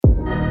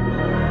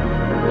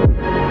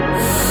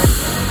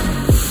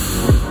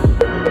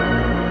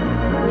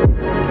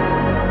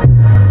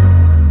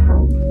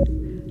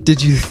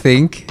Did you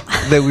think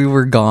that we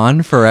were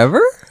gone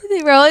forever?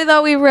 They really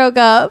thought we broke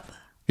up.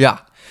 Yeah.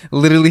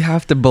 Literally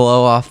have to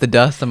blow off the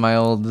dust of my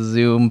old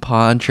Zoom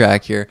pawn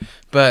track here.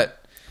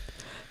 But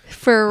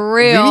For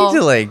real. we need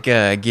to like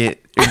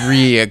get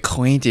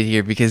reacquainted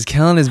here because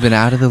Kellen has been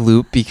out of the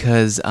loop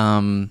because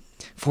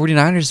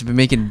 49ers have been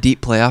making a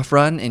deep playoff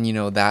run, and you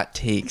know that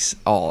takes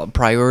all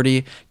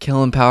priority.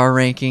 Kellen power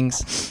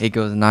rankings, it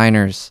goes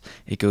Niners,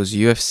 it goes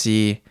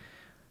UFC,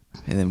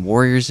 and then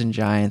Warriors and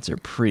Giants are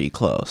pretty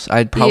close.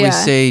 I'd probably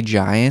say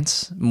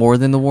Giants more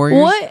than the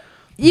Warriors. What?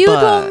 You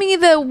told me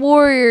the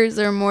Warriors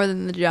are more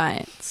than the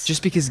Giants.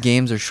 Just because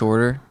games are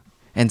shorter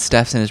and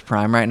Steph's in his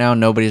prime right now,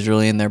 nobody's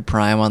really in their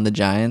prime on the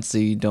Giants, so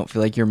you don't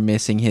feel like you're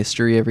missing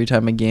history every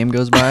time a game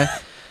goes by.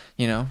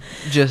 You know,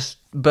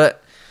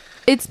 but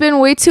it's been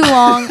way too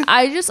long.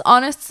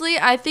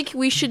 I think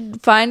we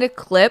should find a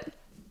clip,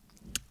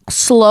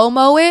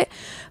 slow-mo it,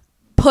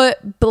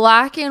 put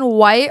black and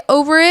white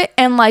over it,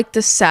 and like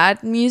the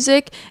sad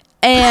music.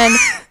 And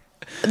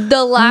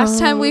the last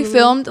time we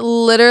filmed,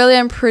 literally,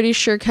 I'm pretty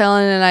sure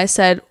Kellen and I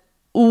said,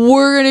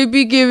 we're going to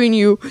be giving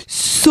you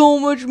so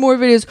much more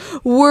videos.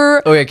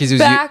 Because it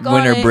was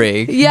winter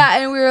break. Yeah,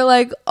 and we were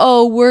like,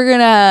 we're going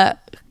to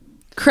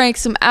crank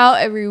some out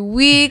every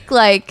week.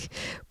 Like,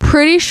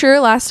 pretty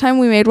sure last time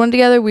we made one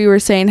together, we were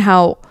saying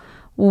how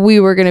we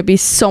were going to be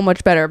so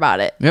much better about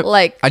it. Yep.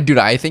 Like, I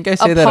think I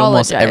say that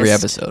almost every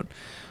episode.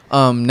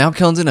 Now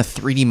Kellen's in a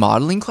 3D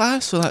modeling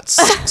class, so that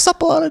sucks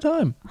up a lot of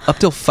time. Up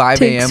till 5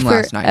 a.m.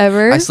 last night.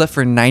 I slept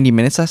for 90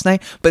 minutes last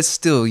night, but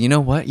still, you know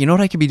what? You know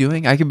what I could be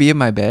doing? I could be in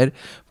my bed,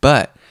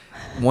 but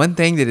one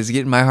thing that is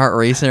getting my heart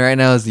racing right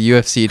now is the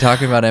UFC,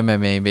 talking about MMA,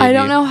 baby. I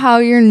don't know how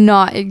you're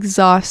not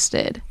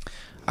exhausted.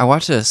 I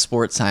watched a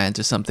sports science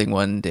or something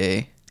one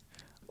day,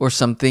 or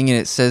something, and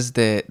it says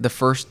that the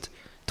first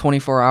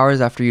 24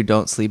 hours after you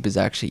don't sleep is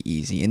actually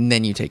easy, and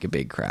then you take a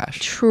big crash.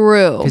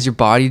 True. Because your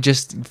body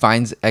just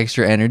finds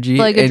extra energy.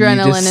 Like and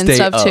adrenaline and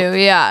stuff up. too,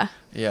 yeah.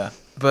 Yeah.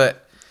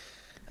 But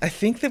I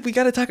think that we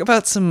got to talk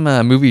about some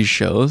movie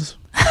shows.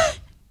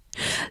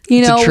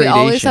 We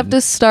always have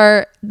to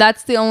start.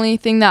 That's the only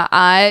thing that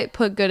I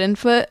put good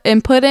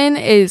input in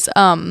is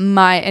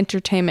my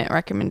entertainment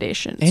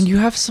recommendations. And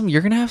you're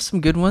going to have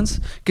some good ones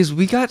because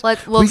we got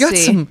we'll see.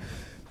 some.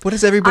 What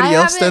has everybody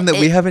else done that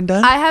we haven't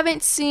done? I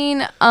haven't seen.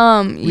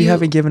 We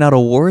haven't given out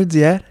awards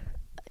yet.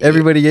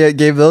 Everybody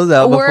gave those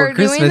out before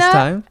Christmas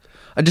time.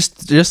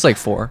 Just like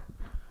 4.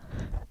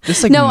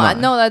 Just like no,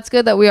 that's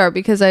good that we are,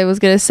 because I was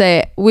gonna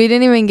say we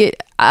didn't even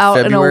get out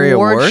February an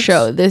award awards?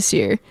 Show this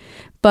year,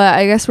 but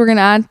I guess we're gonna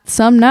add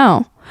some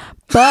now.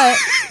 But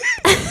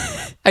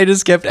I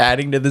just kept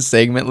adding to the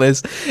segment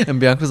list, and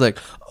Bianca was like,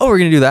 "Oh, we're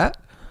gonna do that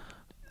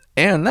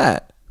and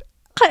that."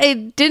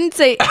 I didn't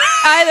say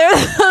either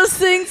of those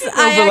things.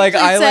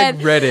 I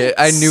read it.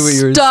 I knew what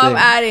you were saying. Stop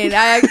adding.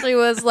 I actually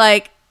was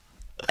like,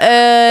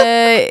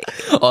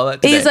 all that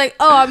today. He's like,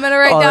 I'm gonna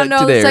write down no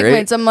today,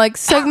 segments. Right? I'm like,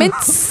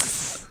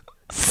 segments,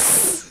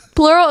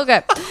 plural.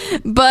 Okay,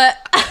 but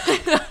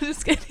I'm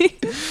just kidding.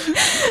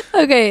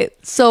 Okay,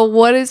 so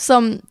what is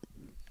some?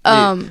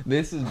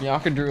 This is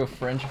Bianca drew a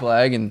French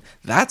flag, and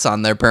that's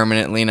on there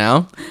permanently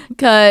now.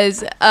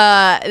 Because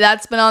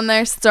that's been on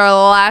there since our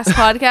last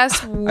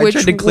podcast. Which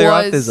I tried to clear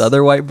off this other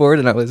whiteboard,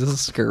 and I was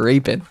just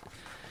scraping.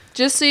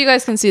 Just so you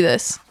guys can see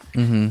this.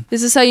 Mm-hmm.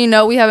 This is how you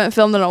know we haven't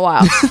filmed in a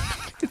while.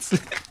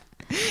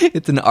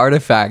 It's an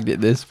artifact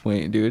at this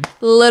point, dude.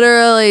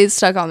 Literally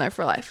stuck on there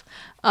for life.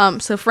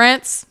 So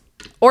France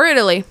or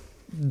Italy.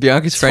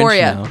 Bianca's French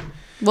now.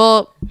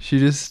 Well, she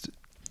just.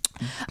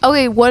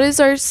 Okay, what is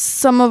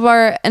some of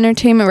our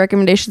entertainment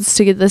recommendations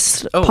to get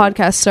this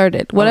podcast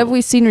started? What have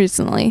we seen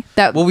recently?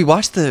 Well, we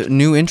watched the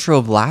new intro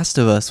of Last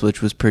of Us,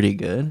 which was pretty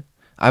good.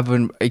 I've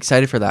been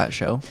excited for that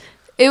show.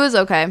 It was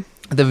okay.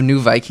 The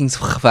new Vikings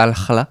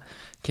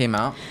came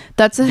out.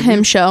 That's a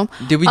hymn show.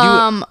 Did we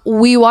do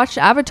we watched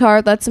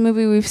Avatar. That's a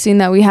movie we've seen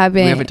that we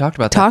haven't talked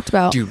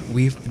about. Dude,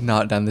 we've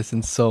not done this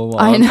in so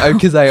long. I know.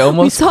 Because I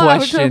almost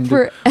questioned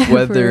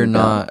whether or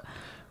not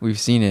we've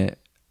seen it.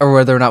 Or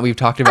whether or not we've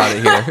talked about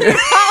it here.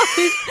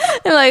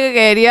 I'm like,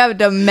 okay, do you have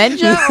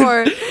dementia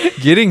or?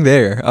 Getting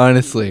there,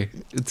 honestly.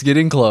 It's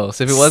getting close.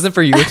 If it wasn't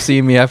for UFC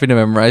and me having to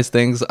memorize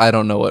things, I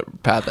don't know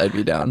what path I'd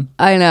be down.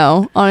 I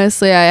know.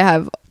 Honestly, I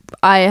have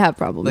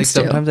problems like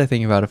sometimes I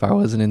think about if I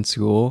wasn't in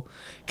school,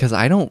 because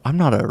I'm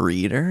not a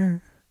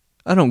reader.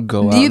 I don't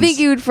go out. Do you think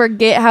you would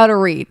forget how to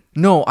read?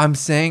 No, I'm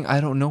saying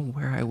I don't know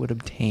where I would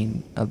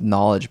obtain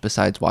knowledge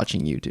besides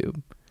watching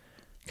YouTube.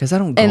 Because I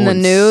don't go in the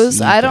news.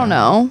 I don't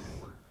know.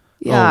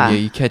 Yeah. Oh, yeah,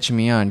 you catch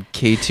me on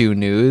K2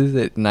 News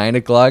at 9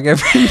 o'clock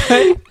every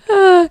night.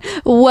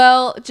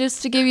 Well,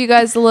 just to give you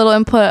guys a little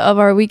input of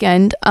our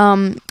weekend,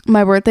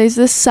 my birthday's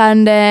this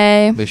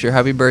Sunday. Wish her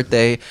happy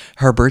birthday.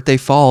 Her birthday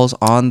falls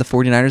on the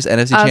 49ers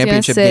NFC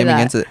Championship game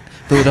against the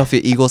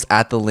Philadelphia Eagles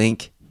at the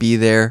Link. Be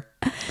there,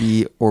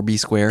 be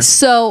square.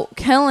 So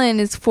Kellen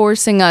is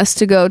forcing us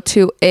to go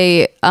to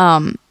a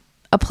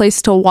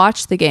place to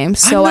watch the game.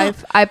 So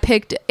I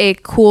picked a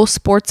cool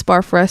sports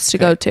bar for us to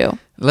go to.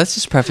 Let's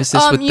just preface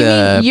this with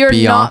the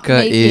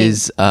Bianca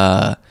is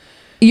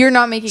You're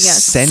not making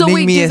us.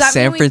 Sending me a does that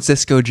San mean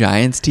Francisco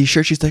Giants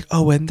t-shirt. She's like,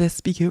 oh, when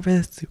this became for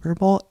the Super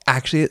Bowl?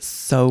 Actually, it's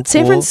so cool.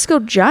 San Francisco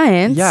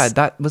Giants? Yeah,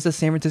 that was a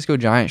San Francisco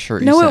Giants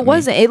shirt. No, it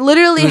wasn't. It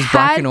literally It was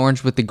black had. and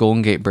orange with the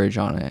Golden Gate Bridge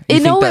on it.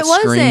 No, it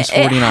wasn't. screams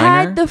It 49er?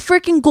 had the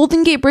freaking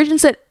Golden Gate Bridge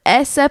and said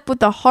SF with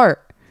the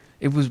heart.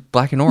 It was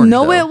black and orange.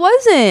 No, though. it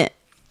wasn't.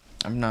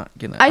 I'm not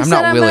gonna. I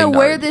said I'm gonna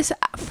wear this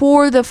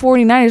for the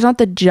 49ers, not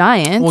the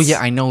Giants. Well, yeah,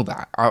 I know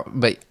that,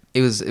 but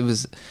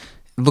it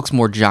looks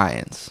more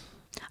Giants.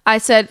 I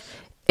said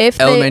if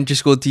they. Elementary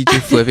school teacher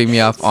flipping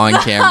me off on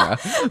camera.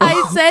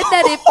 I said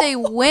that if they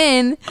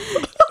win.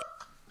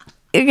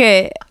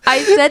 Okay, I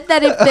said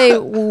that if they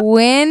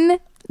win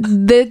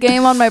the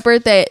game on my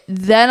birthday,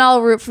 then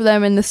I'll root for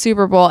them in the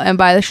Super Bowl and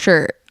buy the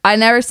shirt. I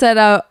never said,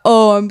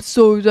 "Oh, I'm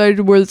so excited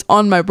to wear this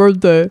on my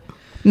birthday."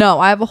 No,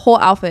 I have a whole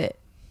outfit.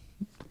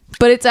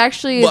 But it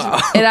actually is a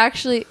How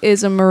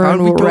did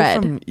maroon we go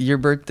red. from your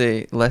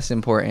birthday less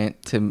important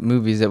to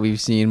movies that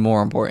we've seen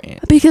more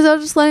important? Because I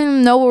was just letting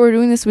them know what we're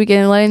doing this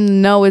weekend and letting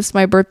them know it's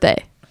my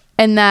birthday.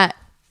 And that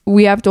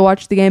we have to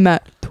watch the game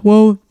at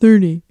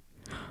 12:30.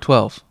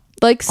 12.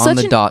 Like On such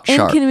the an dot,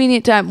 sharp.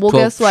 inconvenient time. Well,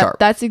 12 guess what? sharp.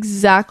 That's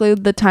exactly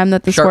the time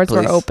that the Sharp, sports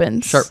bar please.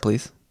 opens. Sharp,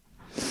 please.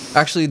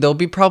 Actually, there'll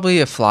be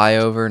probably a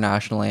flyover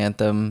national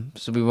anthem,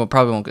 so we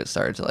probably won't get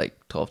started till like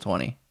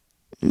 12:20.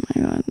 Oh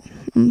my god,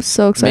 I'm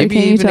so excited. Maybe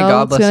Can you even a tell?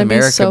 God It's Bless gonna be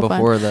America so fun.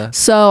 before the.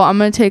 So I'm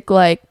gonna take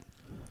like.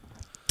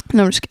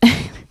 No, I'm just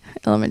kidding.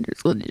 Elementary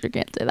school teacher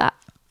can't say that.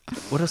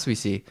 What else do we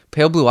see?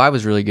 Pale Blue Eye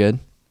was really good.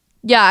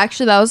 Yeah,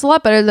 actually, that was a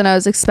lot better than I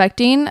was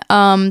expecting.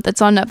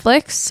 That's on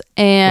Netflix,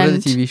 What and other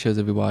TV shows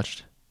have we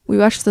watched? we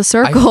watched The I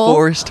Circle.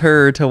 forced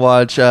her to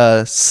watch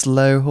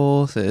Slow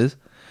Horses.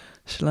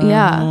 Slow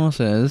Yeah.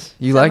 Horses.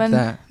 You like 7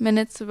 that?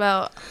 minutes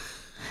about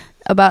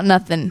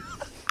nothing.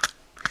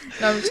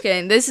 No, I'm just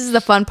kidding. This is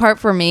the fun part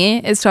for me,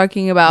 is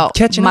talking about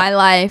Catching my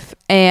life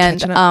and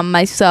Catching up.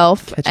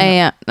 myself. Catching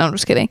And no, I'm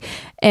just kidding.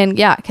 And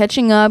yeah,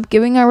 catching up,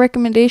 giving our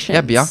recommendations.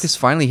 Yeah, Bianca's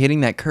finally hitting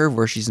that curve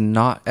where she's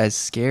not as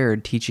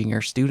scared teaching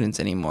her students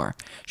anymore.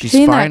 She's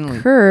hitting finally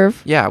that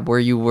curve. Yeah, where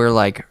you were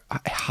like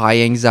high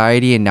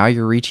anxiety and now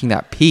you're reaching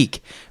that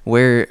peak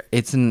where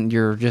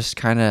you're just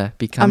kind of I'm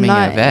becoming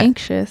not a vet.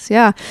 anxious.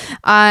 Yeah,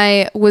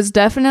 I was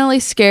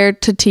definitely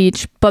scared to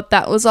teach, but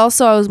that was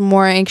also, I was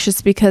more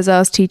anxious because I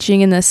was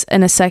teaching in a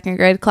 2nd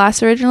grade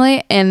class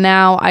originally, and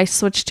now I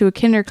switched to a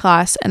kinder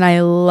class, and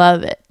I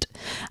love it.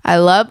 I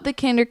love the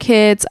kinder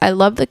kids. I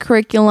love the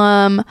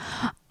curriculum.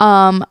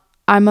 I'm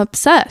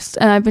obsessed,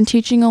 and I've been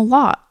teaching a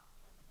lot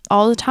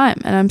all the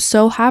time, and I'm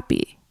so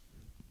happy.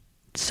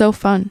 So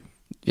fun.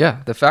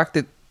 Yeah, the fact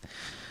that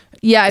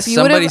Yeah, if you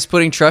would have. somebody's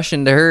putting trust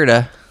into her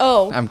to.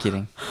 Oh, I'm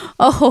kidding.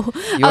 Oh,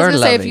 You I was are gonna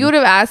say, if loving. you would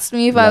have asked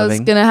me if I was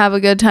Loving. gonna have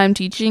a good time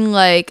teaching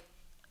like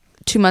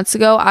 2 months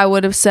ago, I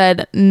would have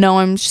said no.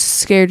 I'm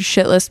scared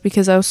shitless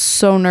because I was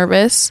so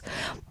nervous.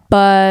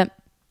 But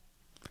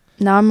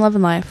now I'm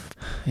loving life.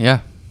 Yeah.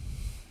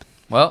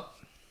 Well,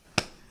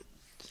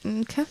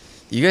 Okay.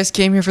 you guys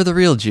came here for the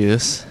real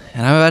juice,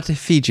 and I'm about to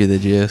feed you the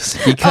juice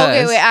because.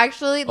 Okay, wait.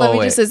 Actually, let Oh, me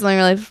wait. just say something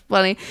really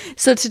funny.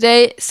 So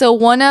today,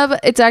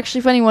 it's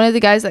actually funny. One of the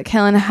guys that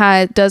Kellen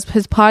does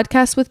his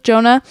podcast with,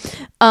 Jonah.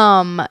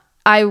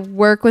 I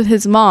work with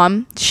his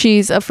mom.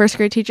 She's a 1st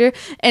grade teacher,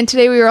 and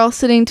today we were all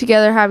sitting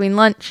together having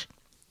lunch,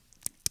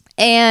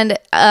 and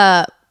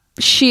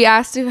she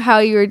asked how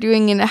you were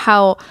doing and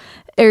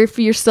or if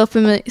you're still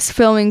filming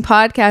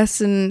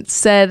podcasts, and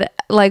said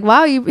like,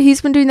 wow,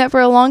 he's been doing that for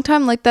a long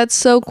time, like that's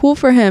so cool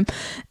for him.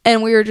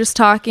 And we were just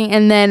talking,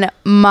 and then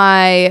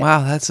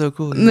Wow, that's so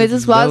cool.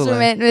 Mrs.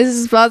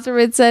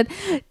 Wasserman said,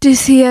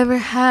 does he ever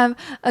have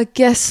a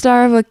guest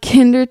star of a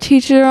kinder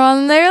teacher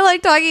on there,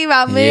 like talking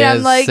about me? And I'm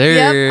Yes, like, sir.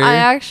 yep, I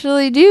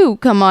actually do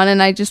come on,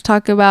 and I just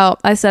talk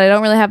about, I said I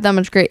don't really have that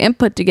much great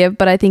input to give,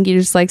 but I think he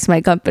just likes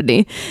my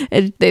company,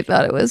 and they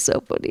thought it was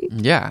so funny.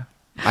 Yeah,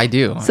 I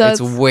do. So it's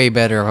it's- way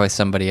better with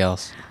somebody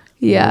else.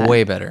 Yeah.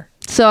 Way better.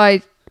 So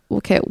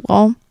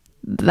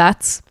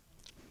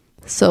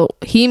so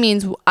he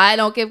means I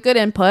don't give good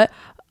input.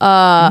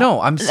 No,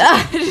 I'm.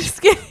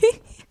 Just kidding.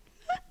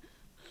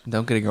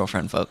 Don't get a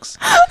girlfriend, folks,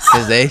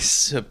 because they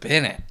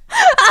spin it.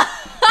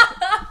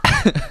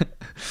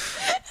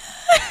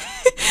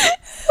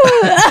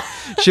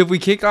 Should we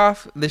kick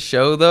off the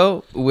show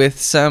though with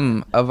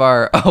some of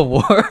our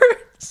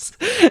awards?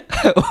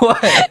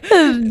 What?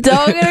 Don't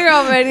get a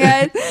girlfriend,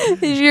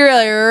 guys. You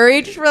really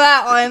reached for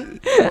that one.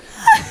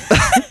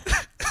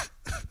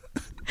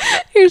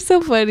 You're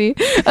so funny.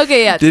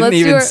 Okay, yeah. Didn't let's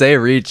even do our, say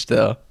reach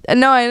though.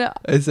 No, I know.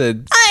 I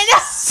said. I know.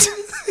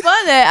 It's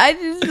fun. I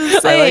just was I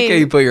saying. like how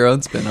you put your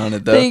own spin on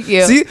it though. Thank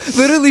you. See,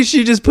 literally,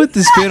 she just put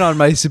the spin on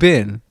my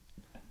spin.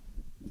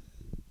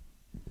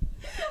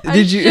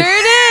 I sure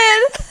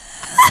did.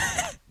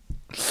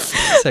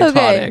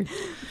 Psychotic.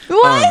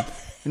 What?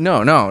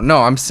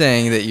 No. I'm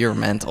saying that you're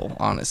mental,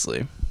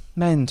 honestly.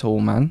 Mental,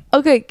 man.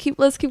 Okay,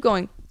 let's keep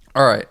going.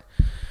 All right.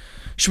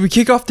 Should we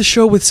kick off the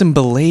show with some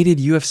belated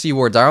UFC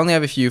awards? I only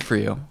have a few for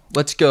you.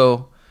 Let's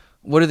go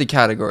what are the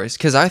categories?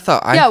 Because I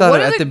thought what are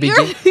at the- the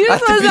beginning you're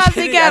supposed to have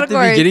the at the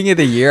categories. beginning of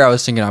the year, I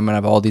was thinking I'm gonna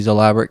have all these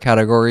elaborate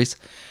categories,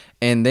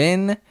 and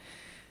then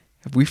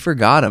we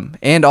forgot them.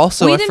 And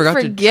also, We I didn't forgot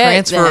to forget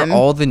transfer them.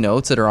 all the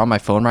notes that are on my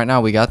phone right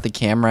now. We got the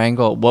camera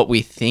angle, what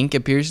we think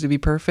appears to be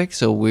perfect,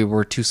 so we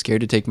were too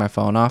scared to take my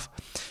phone off.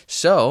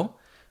 So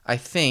I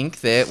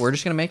think that we're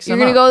just gonna make some. You're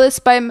gonna up. go this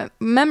by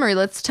memory.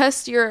 Let's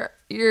test your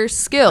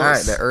skills. All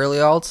right, the early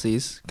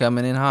altsies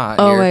coming in hot.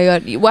 Oh here. my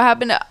god, what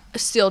happened to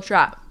Steel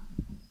Trap?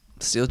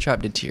 Steel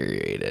trap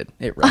deteriorated.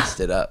 It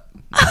rusted up.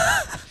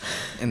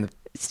 And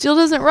Steel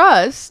doesn't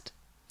rust.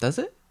 does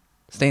it?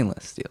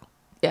 Stainless steel.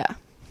 Yeah.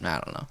 I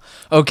don't know.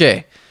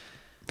 Okay.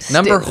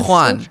 Number Steel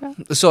one. trap.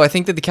 So I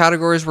think that the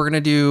categories we're going to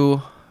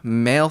do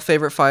male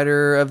favorite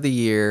fighter of the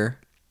year,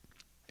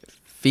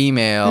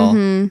 female,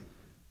 Mm-hmm.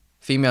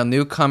 female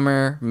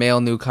newcomer, male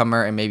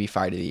newcomer, and maybe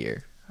fight of the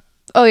year.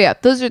 Oh yeah,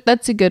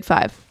 that's a good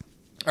 5.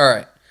 All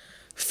right.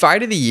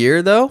 Fight of the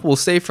year, though, we'll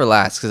save for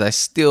last because I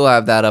still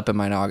have that up in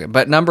my noggin.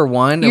 But number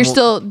one. You're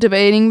still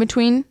debating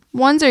between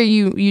ones, or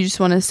you just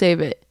want to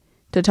save it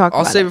to talk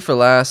I'll about save it for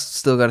last.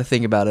 Still got to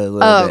think about it a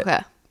little Oh, bit. okay.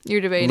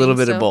 You're debating. A little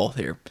bit of still? both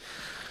here.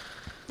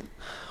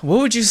 What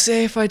would you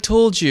say if I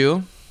told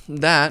you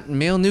that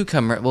male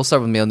newcomer? We'll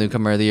start with male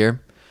newcomer of the year.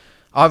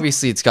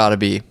 Obviously, it's got to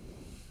be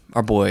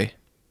our boy.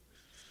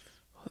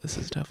 Oh, this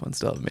is a tough one.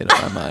 Still haven't made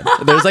up my mind.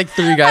 There's like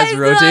 3 guys I still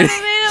rotating.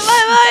 haven't made up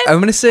my mind. I'm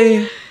gonna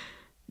say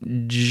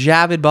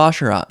Javid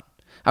Basharat.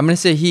 I'm gonna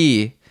say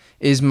he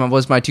was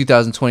my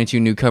 2022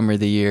 newcomer of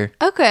the year.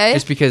 Okay.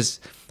 Just because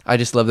I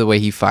just love the way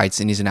he fights,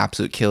 and he's an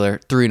absolute killer.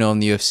 3-0 in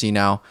the UFC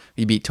now.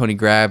 He beat Tony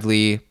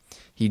Gravely.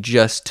 He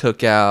just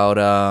took out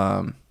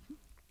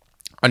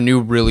a new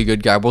really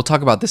good guy. We'll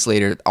talk about this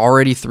later.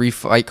 Already 2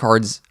 fight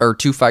cards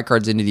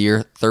into the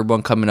year. Third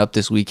one coming up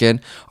this weekend.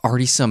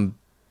 Already some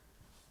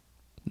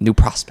new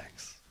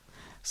prospects.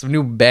 Some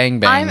new bang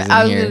bangs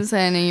I was in here. gonna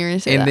say, I knew you were gonna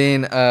say And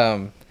that.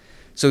 then,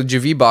 so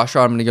Javid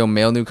Basharat, I'm going to go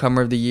male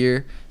newcomer of the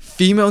year.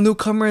 Female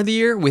newcomer of the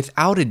year,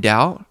 without a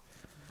doubt,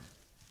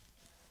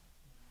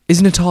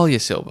 is Natalia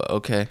Silva,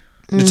 okay?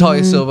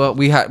 Natalia Silva,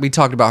 we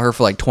talked about her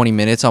for like 20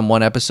 minutes on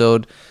one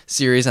episode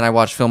series, and I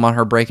watched film on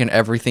her breaking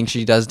everything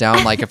she does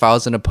down. Like, if I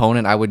was an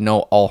opponent, I would know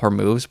all her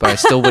moves, but I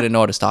still wouldn't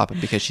know how to stop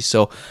it because she's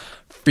so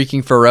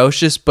freaking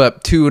ferocious.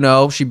 But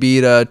 2-0, she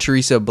beat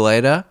Teresa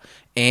Bleda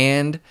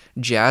and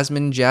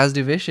Jasmine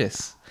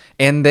Jazdavicius.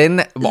 And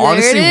then,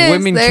 honestly, it is,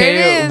 women there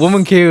it is.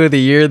 Woman KO of the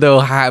year,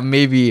 though,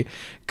 maybe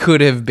could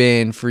have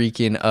been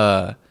freaking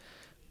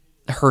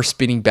her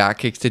spinning back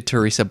kicks to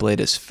Teresa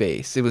Bleda's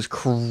face. It was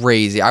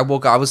crazy. I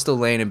was still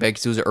laying in bed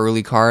because it was an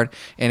early card,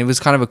 and it was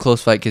kind of a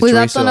close fight because Was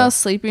that Teresa. when I was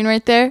sleeping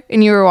right there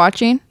and you were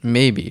watching?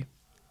 Maybe.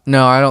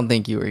 No, I don't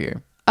think you were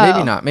here.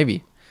 Maybe not.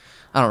 Maybe.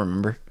 I don't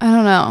remember. I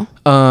don't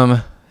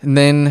know. And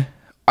then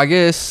I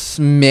guess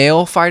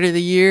male fight of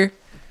the year.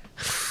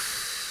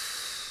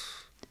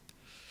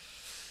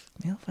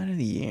 Male fight of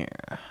the year.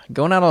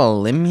 Going out on a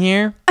limb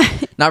here.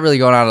 Not really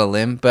going out on a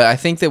limb, but I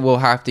think that we'll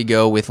have to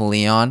go with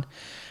Leon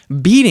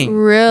beating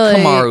Really?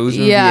 Kamaru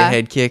Usman via Yeah.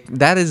 head kick.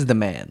 That is the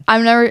man.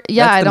 I've never.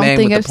 Yeah, That's I the don't man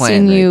think with the I've plan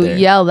seen right you there.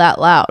 yell that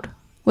loud.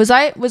 Was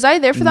I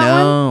there for that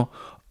one? No.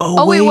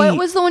 Oh wait, what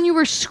was the one you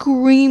were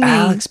screaming?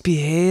 Alex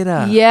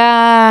Piera.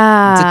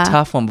 Yeah. It's a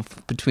tough one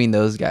between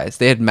those guys.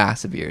 They had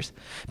massive ears.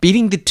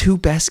 Beating the 2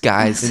 best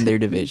guys in their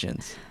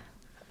divisions.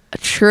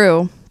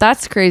 True.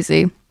 That's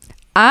crazy.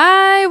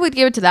 I would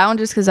give it to that one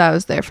just because I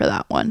was there for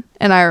that one,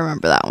 and I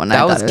remember that one. I That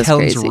thought was it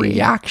Kellen's crazy.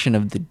 reaction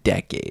of the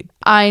decade.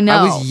 I know.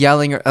 I was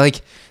yelling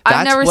like I've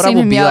that's never what I seen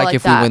will him be yell like like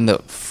if that. we win the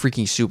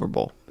freaking Super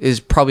Bowl. Is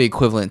probably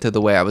equivalent to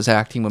the way I was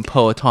acting when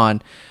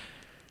Poetan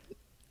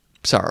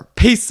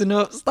pasting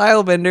up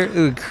Stylebender. It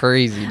was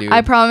crazy, dude.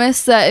 I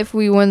promise that if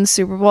we win the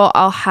Super Bowl,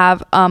 I'll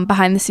have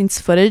behind the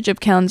scenes footage of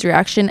Kellen's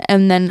reaction,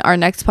 and then our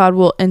next pod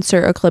will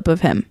insert a clip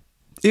of him.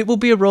 It will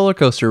be a roller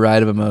coaster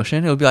ride of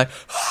emotion. It'll be like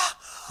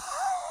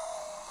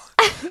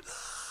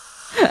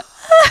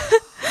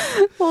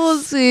We'll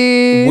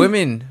see.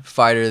 women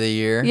fighter of the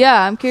year.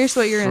 Yeah, I'm curious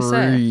what you're gonna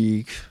say.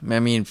 Freak. I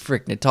mean,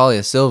 frick,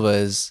 Natalia Silva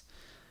is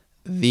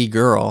the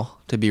girl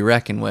to be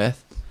reckoned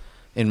with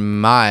in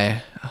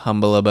my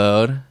humble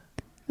abode.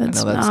 That's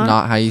I know that's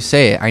not how you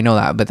say it. I know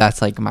that, but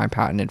that's like my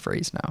patented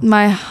phrase now.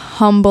 my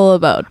humble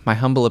abode. My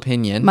humble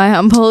opinion. My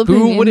humble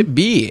opinion. Who would it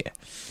be?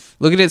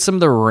 Looking at some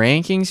of the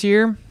rankings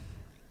here.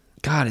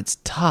 God, it's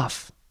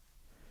tough.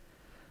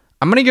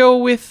 I'm going to go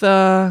with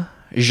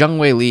Zhang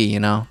Wei Li, you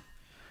know.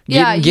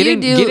 Yeah, you do.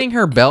 Getting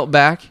her belt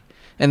back.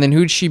 And then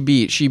who'd she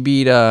beat? She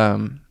beat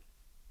Oh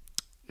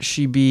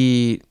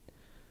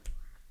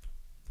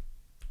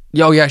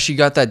yeah, she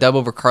got that dub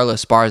over Carla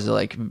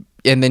Esparza,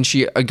 and then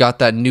she got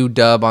that new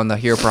dub on the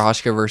Hiro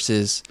Prochazka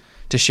versus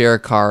Teixeira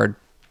card.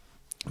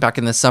 Back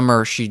in the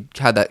summer, she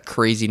had that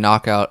crazy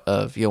knockout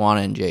of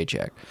Joanna and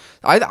Jacek.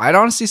 I'd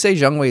honestly say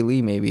Zhang Wei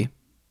Li, maybe.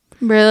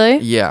 Really?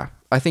 Yeah,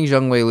 I think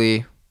Zhang Wei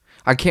Li.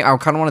 I kind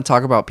of want to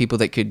talk about people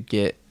that could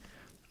get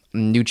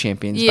new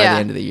champions by the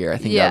end of the year. I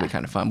think that'd be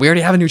kind of fun. We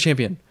already have a new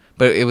champion,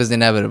 but it was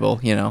inevitable,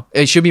 you know.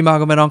 It should be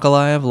Magomed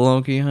Ankalaev,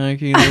 Loki,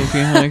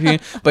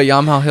 Haki, but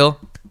Yamhal Hill.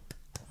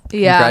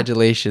 Yeah.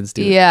 Congratulations,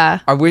 dude. Yeah.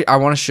 I want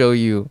to show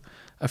you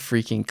a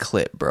freaking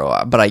clip,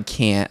 bro, but I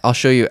can't. I'll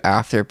show you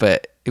after,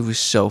 but it was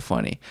so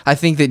funny. I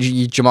think that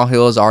Jamal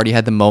Hill has already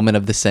had the moment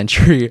of the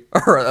century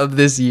or of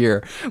this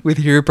year with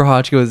Jiri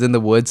Prochazka is in the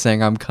woods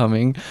saying, I'm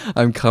coming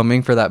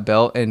for that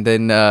belt. And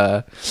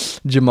then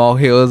Jamal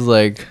Hill is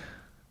like,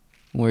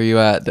 where you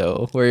at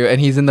though? And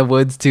he's in the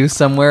woods too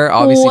somewhere,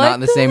 obviously not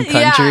in the same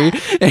country.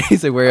 Yeah. And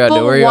he's like, where you at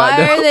though? Where you at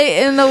though? Why are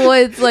they in the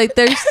woods? Like,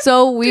 they're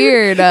so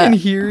weird. And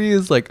here he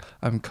is like,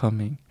 I'm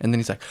coming. And then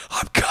he's like,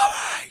 I'm coming.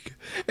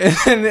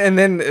 And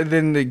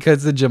then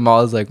because the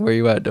Jamal is like, where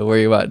you at though? Where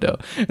you at though?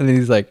 And then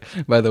he's like,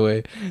 by the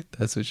way,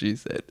 that's what she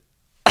said.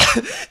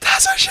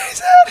 That's what she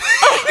said.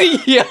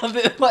 He yelled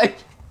it like.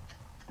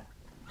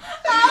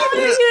 How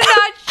did you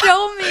not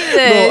show me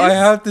this? No, I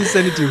have to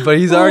send it to you. But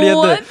he's already at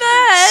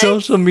the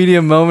social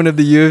media moment of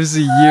the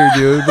UFC year,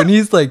 dude. When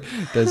he's like,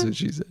 that's what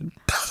she said.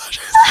 That's what she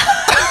said.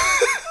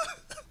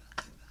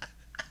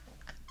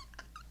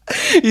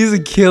 He's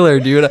a killer,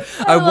 dude.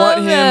 I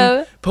want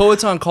him.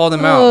 Poetan called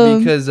him out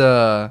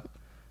because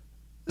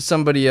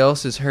somebody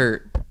else is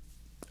hurt.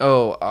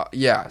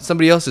 Yeah,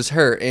 somebody else is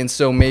hurt, and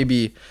so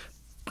maybe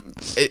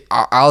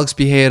Alex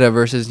Pereira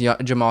versus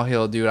Jamal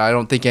Hill, dude. I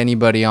don't think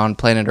anybody on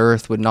planet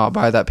Earth would not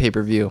buy that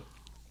pay-per-view.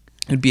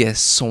 It'd be a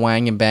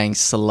swang and bang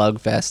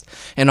slugfest.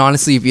 And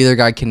honestly, if either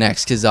guy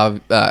connects, because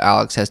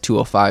Alex has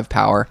 205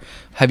 power,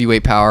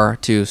 heavyweight power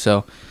too.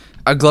 So,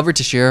 Glover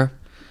Teixeira,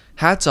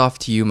 hats off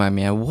to you, my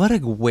man. What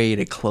a way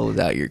to close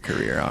out your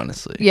career,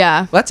 honestly.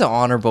 Yeah. That's an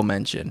honorable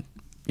mention,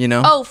 you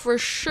know? Oh, for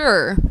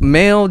sure.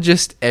 Male,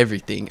 just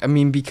everything. I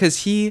mean,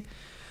 because he,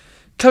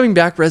 coming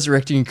back,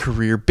 resurrecting a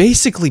career,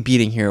 basically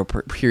beating Jiri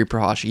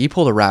Prochazka. He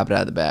pulled a rabbit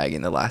out of the bag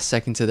in the last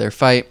seconds of their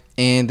fight,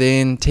 and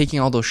then taking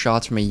all those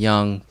shots from a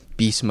young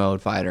beast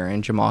mode fighter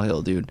and Jamal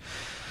Hill, dude.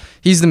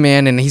 He's the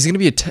man, and he's going to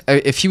be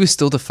if he was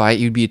still to fight,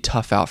 he'd be a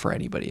tough out for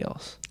anybody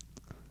else.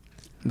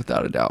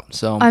 Without a doubt.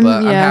 So, I'm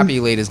happy he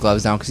laid his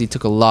gloves down because he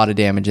took a lot of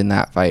damage in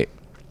that fight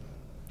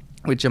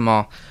with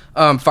Jamal.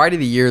 Fight of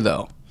the year,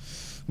 though.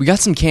 We got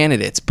some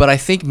candidates, but I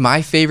think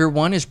my favorite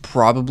one is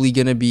probably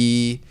going to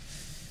be...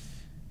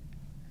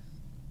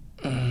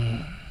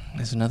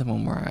 there's another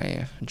one where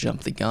I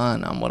jumped the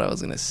gun on what I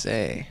was going to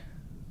say.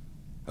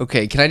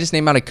 Okay, can I just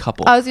name out a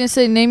couple? I was going to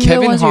say, name the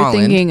ones you're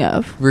thinking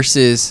of.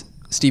 Versus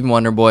Stephen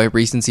Wonderboy,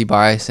 recency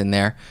bias in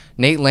there.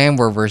 Nate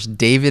Landwehr versus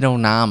David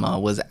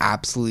Onama was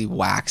absolutely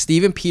whack.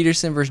 Steven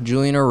Peterson versus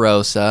Julian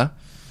Erosa.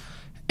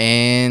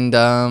 And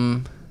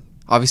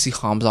obviously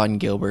Khamzat and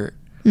Gilbert.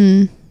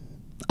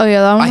 Oh,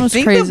 yeah, that one was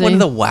crazy. I think that one of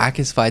the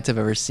wackest fights I've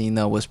ever seen,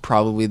 though, was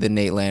probably the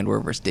Nate Landwehr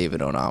versus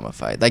David Onama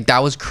fight. Like,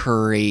 that was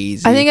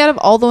crazy. I think out of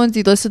all the ones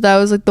you listed, that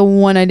was, like, the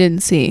one I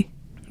didn't see.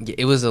 Yeah,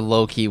 it was a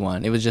low-key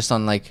one. It was just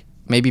on, like,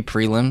 maybe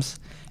prelims.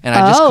 And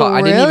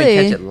I didn't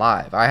even catch it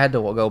live. I had to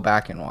go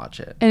back and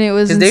watch it. And it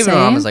was insane? Because David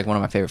Onama is, like, one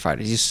of my favorite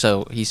fighters. He's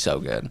so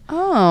good.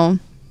 Oh.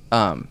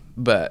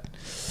 But...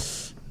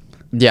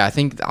 yeah, I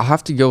think I'll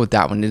have to go with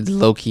that one. It's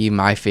low-key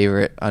my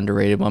favorite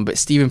underrated one. But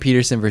Steven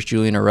Peterson versus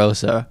Julian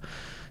Erosa...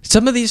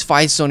 some of these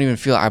fights don't even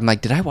feel... I'm like,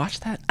 did I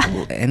watch that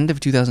at the end of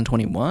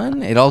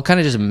 2021? It all kind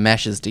of just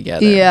meshes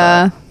together.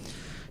 Yeah. But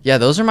yeah,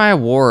 those are my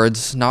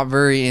awards. Not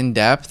very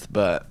in-depth,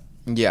 but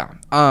yeah.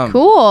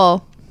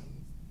 Cool.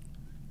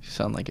 You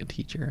sound like a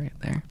teacher right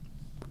there.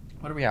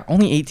 What are we at?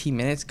 Only 18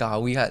 minutes?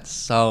 God, we got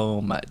so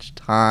much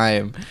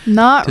time.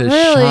 Not to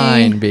really.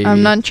 Shine, baby.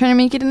 I'm not trying to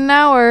make it an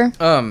hour.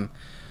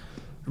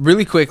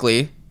 Really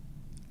quickly...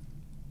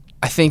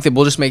 I think that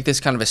we'll just make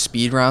this kind of a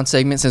speed round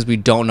segment since we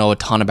don't know a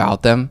ton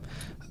about them.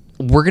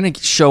 We're going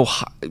to show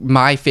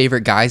my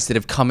favorite guys that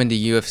have come into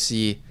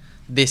UFC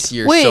this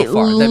year so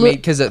far.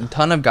 Because a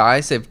ton of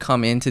guys have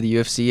come into the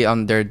UFC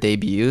on their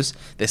debuts.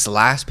 This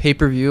last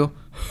pay-per-view.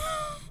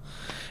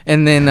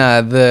 And then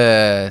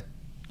the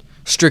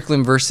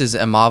Strickland versus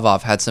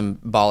Imavov had some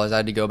ballers. I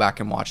had to go back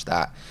and watch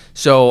that.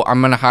 So I'm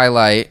going to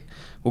highlight,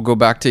 we'll go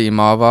back to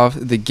Imavov,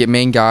 the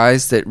main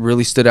guys that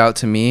really stood out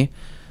to me.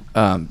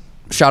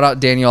 Shout out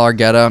Daniel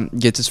Argueta,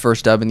 gets his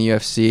first dub in the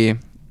UFC.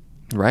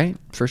 Right?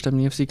 First dub in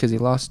the UFC because he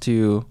lost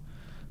to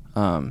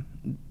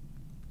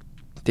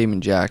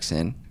Damon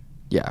Jackson.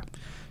 Yeah,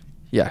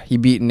 he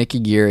beat Nicky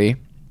Geary.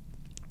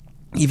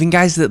 Even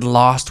guys that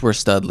lost were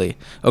Studley.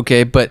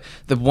 Okay, but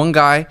the one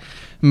guy,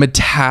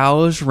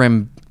 Mateusz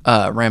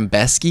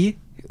Rambeski,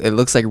 it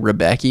looks like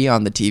Rebecki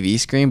on the TV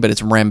screen, but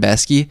it's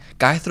Rambeski.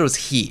 Guy throws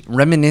heat,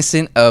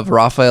 reminiscent of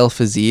Rafael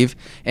Fiziev.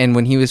 And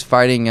when he was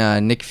fighting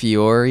Nick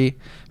Fiore,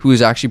 who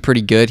was actually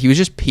pretty good, he was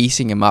just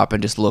piecing him up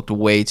and just looked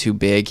way too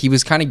big. He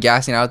was kind of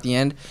gassing out at the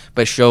end,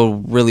 but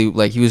showed really,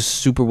 like, he was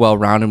super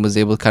well-rounded and was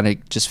able to kind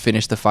of just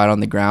finish the fight on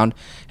the ground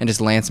and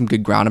just land some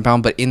good ground and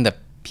pound. But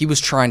he was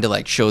trying to,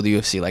 like, show the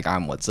UFC, like,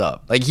 I'm what's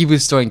up. Like, he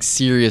was throwing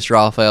serious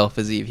Rafael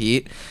Fiziev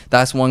heat.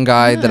 That's one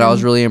guy that I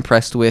was really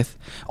impressed with.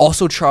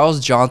 Also, Charles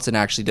Johnson,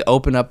 actually, to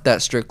open up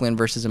that Strickland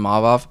versus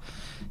Imavov,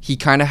 he's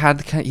kind of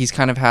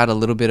had a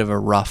little bit of a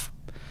rough.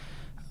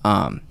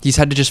 He's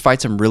had to just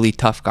fight some really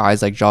tough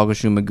guys like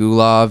Jalgashu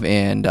Magulov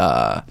and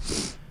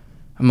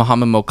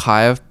Muhammad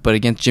Mokaev, but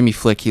against Jimmy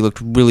Flick, he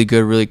looked really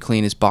good, really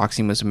clean. His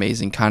boxing was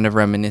amazing, kind of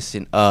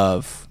reminiscent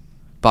of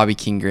Bobby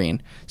King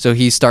Green. So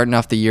he's starting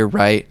off the year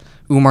right.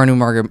 Umar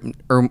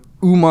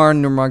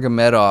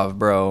Nurmagomedov,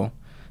 bro,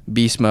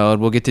 beast mode.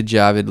 We'll get to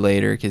Javid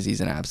later because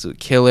he's an absolute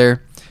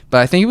killer.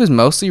 But I think it was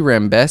mostly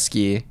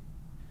Rambeski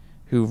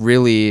who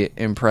really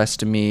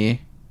impressed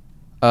me.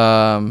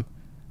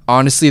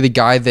 Honestly, the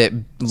guy that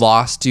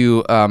lost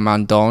to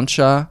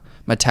Mandonsha,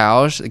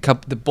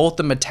 Matauj, both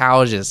the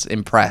Mataujes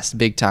impressed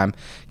big time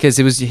because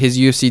it was his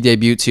UFC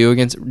debut too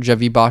against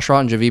Javid Bashra,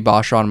 and Javid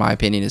Bashra, in my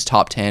opinion, is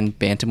top 10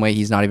 bantamweight.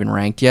 He's not even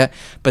ranked yet,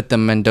 but the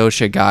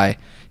Mendoza guy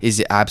is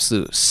the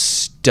absolute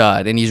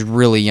stud, and he's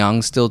really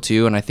young still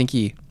too. And I think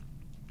he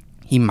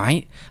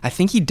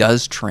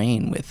does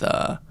train with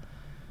I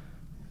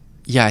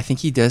think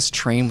he does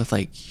train with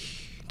like.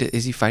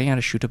 Is he fighting out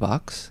of Shoot a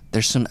Box?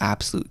 There's some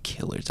absolute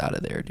killers out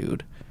of there,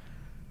 dude.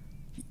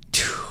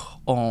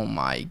 Oh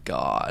my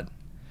god.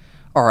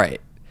 All right.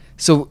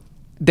 So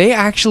they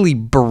actually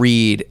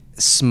breed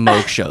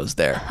smoke shows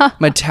there.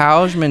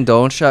 Matauj,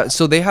 Mendonça.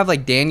 So they have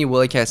like Daniel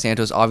Willicat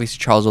Santos, obviously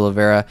Charles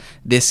Oliveira,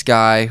 this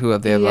guy who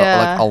they have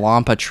like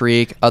Alan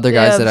Patrick, other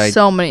guys that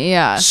so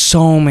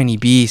many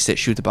beasts that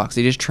Shoot the Box.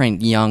 They just train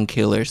young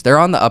killers. They're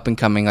on the up and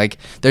coming. Like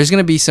there's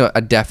gonna be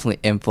a definitely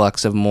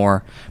influx of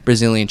more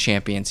Brazilian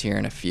champions here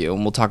in a few,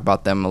 and we'll talk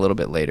about them a little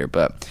bit later.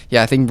 But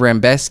yeah, I think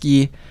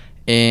Rambeski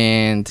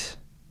and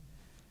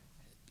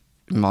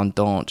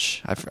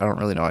Mondonch. I don't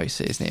really know how you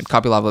say his name.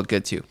 Kopylov looked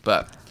good too,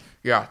 but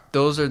yeah,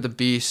 those are the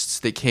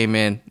beasts that came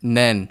in. And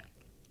then,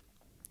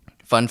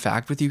 fun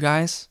fact with you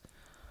guys.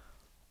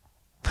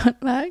 Fun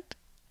fact?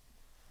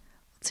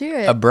 Let's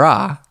hear it. A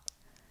bra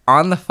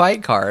on the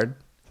fight card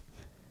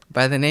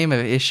by the name of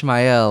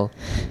Ishmael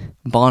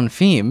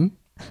Bonfim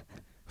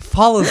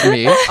follows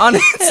me on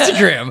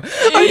Instagram.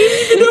 I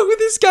didn't even know who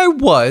this guy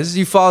was.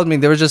 He followed me.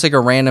 There was just like a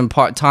random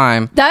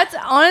time. That's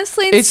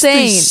honestly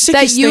insane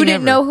that you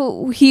didn't know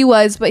who he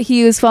was, but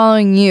he was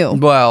following you.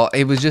 Well,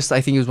 it was just, I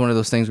think it was one of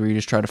those things where you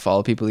just try to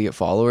follow people to get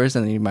followers,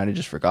 and then you might have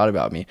just forgot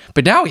about me.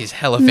 But now he's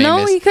hella famous.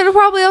 No, he could have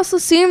probably also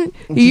seen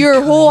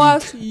your whole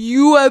ass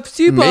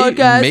UFC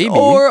podcast maybe.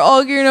 Or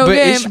All Gear No Game.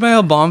 But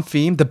Ishmael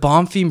Bonfim, the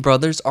Bonfim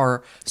brothers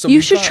are... So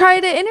you should try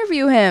to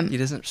interview him. He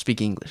doesn't speak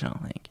English, I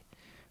don't think.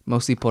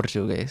 Mostly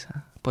Portuguese.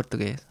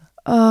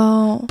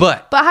 Oh.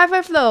 But high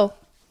five though.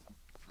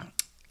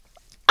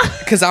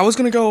 Because I was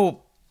going to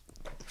go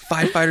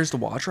 5 fighters to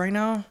watch right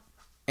now.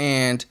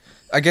 And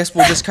I guess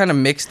we'll just kind of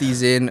mix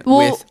these in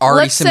with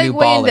already some new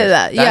ballers. Into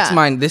that. That's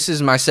mine. This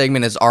is my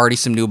segment is already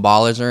some new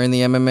ballers are in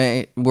the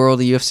MMA world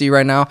of UFC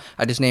right now.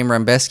 I just named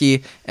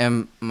Rambeski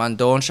and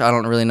Mandonch. I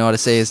don't really know how to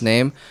say his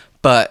name.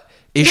 But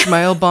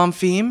Ishmael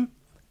Bonfim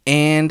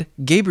and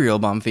Gabriel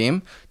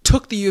Bonfim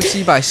took the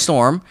UFC by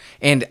storm,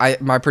 and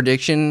my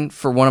prediction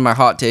for one of my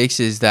hot takes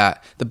is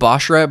that the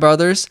Bashrat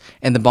brothers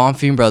and the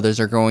Bonfim brothers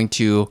are going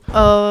to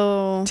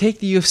take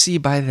the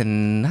UFC by the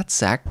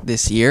nutsack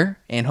this year,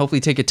 and hopefully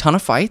take a ton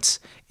of fights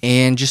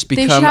and just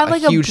become a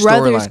huge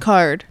storyline.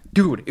 Card,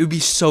 dude. It would be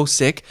so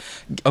sick.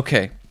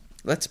 Okay,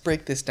 let's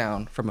break this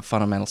down from a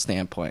fundamental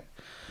standpoint.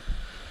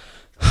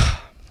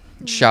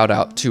 Shout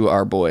out to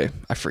our boy,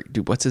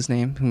 dude, what's his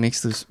name? Who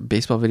makes those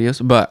baseball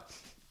videos? But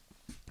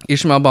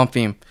Ishmael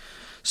Bonfim.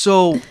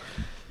 So,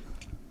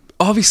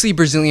 obviously,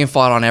 Brazilian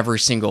fought on every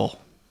single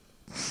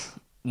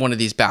one of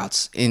these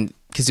bouts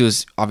because it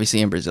was obviously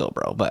in Brazil,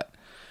 bro. But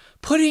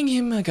putting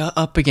him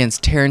up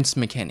against Terrence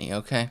McKinney,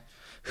 okay,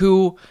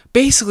 who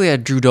basically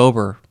had Drew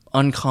Dober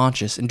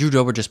unconscious, and Drew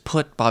Dober just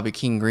put Bobby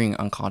King Green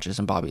unconscious,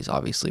 and Bobby's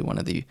obviously one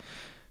of the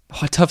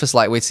toughest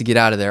lightweights to get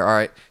out of there. All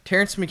right,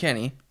 Terrence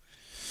McKinney.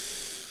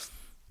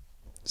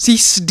 He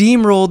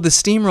steamrolled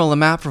the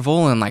Matt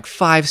Frevola in like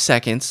 5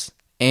 seconds,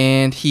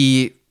 and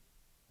he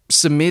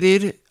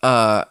submitted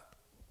Faraz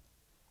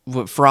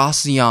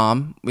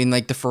Ziam in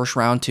like the first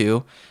round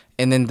too,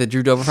 and then the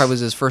Drew Dober fight was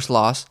his first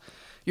loss.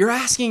 You're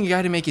asking a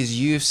guy to make his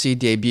UFC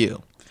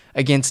debut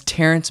against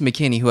Terrence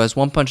McKinney, who has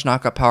one-punch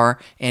knockout power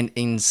and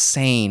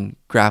insane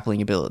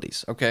grappling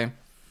abilities, okay?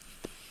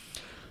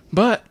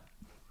 But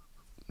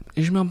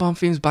Ishmael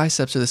Bonfim's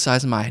biceps are the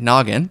size of my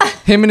noggin.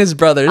 Him and his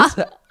brothers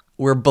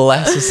were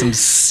blessed with some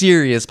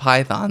serious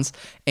pythons,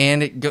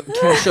 and it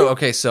can show.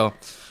 Okay, so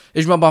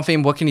Ishmael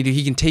Bonfim, what can he do?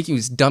 He can take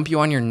you, dump you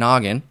on your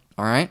noggin,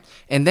 all right?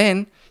 And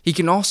then he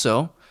can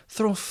also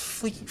throw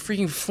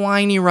freaking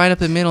flying you right up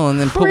the middle and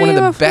then put one of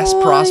the best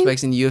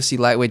prospects in the UFC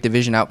lightweight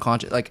division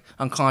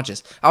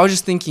unconscious. I was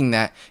just thinking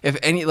that if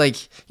any,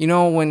 like, you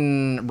know,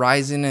 when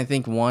Ryzen, I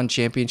think, won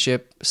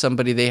championship,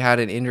 they had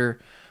an inner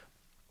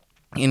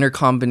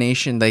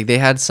combination, like they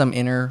had some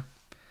inner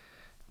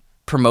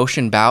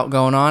promotion bout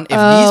going on. If these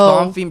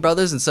Bonfim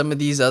brothers and some of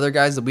these other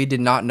guys that we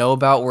did not know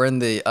about were in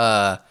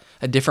the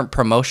a different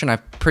promotion, I'm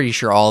pretty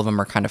sure all of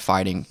them are kind of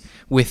fighting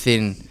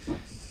within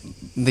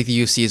the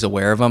UFC is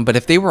aware of them. But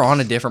if they were on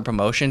a different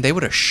promotion, they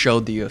would have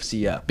showed the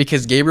UFC up,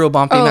 because Gabriel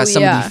Bonfim has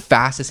some of the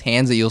fastest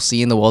hands that you'll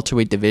see in the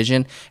welterweight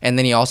division. And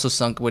then he also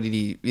sunk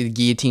the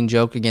guillotine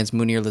joke against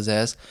Munir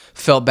Lazzez.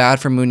 Felt bad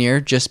for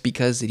Munir just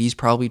because he's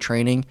probably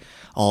training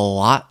a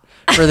lot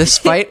for this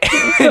fight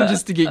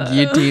just to get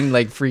guillotined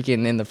like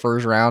freaking in the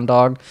first round,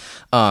 dog.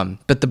 But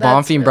the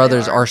Bonfim really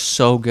brothers hard. are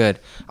so good.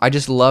 I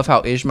just love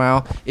how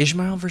Ishmael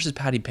versus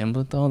Patty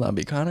Pimblett though. That'd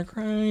be kind of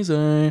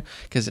crazy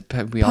because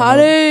we all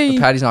know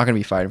Patty's not gonna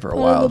be fighting for a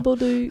while.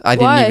 I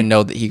didn't even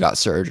know that he got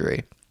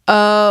surgery.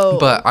 Oh,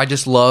 But I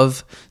just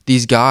love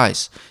these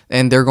guys,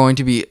 and they're going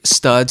to be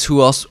studs.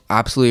 Who else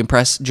absolutely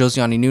impressed?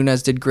 Josiane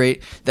Nunes did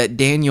great. That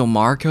Daniel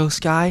Marcos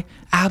guy,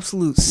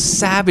 absolute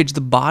savage.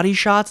 The body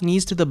shots,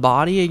 knees to the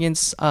body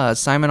against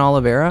Simon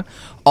Oliveira.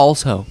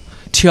 Also,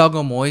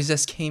 Thiago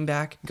Moises came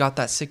back, got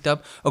that sicked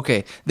up.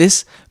 Okay,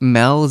 this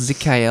Mel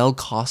Zikael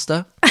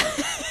Costa.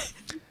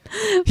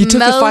 He took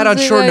the fight on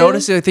short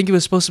notice. I think it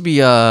was supposed to be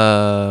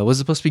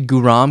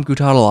Guram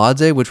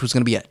Gutaladze, which was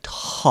going to be a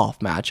tough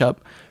matchup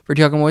for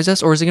Thiago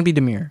Moises, or is it going to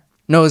be Demir?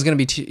 No, it was going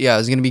to be it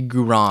was going to be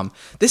Guram.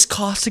 This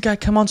Costa guy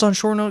comes on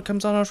short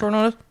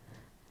notice.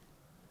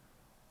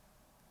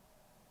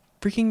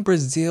 Freaking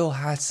Brazil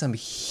has some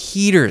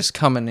heaters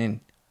coming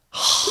in.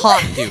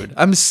 Hot, dude.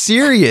 I'm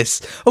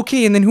serious.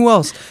 Okay, and then who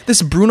else?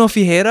 This Bruno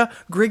Ferreira,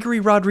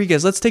 Gregory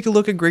Rodriguez. Let's take a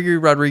look at Gregory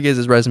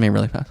Rodriguez's resume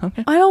really fast.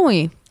 Okay. why don't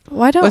we?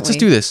 Let's just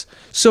do this.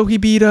 So he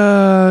beat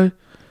Al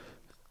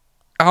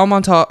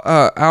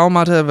Mataval.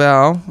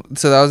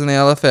 So that was in the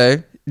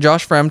LFA.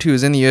 Josh Fremd, who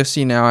is in the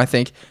UFC now, I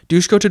think.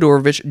 Dushko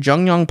Todorovic,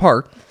 Jung Young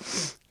Park,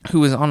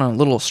 who is on a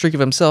little streak of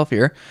himself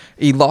here.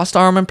 He lost to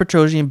Arman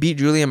Petrosian, beat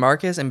Julian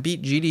Marquez, and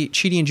beat Chidi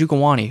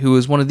Njokuani, who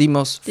was one of the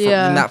most...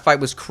 And that fight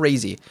was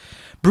crazy.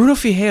 Bruno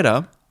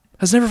Ferreira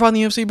has never fought in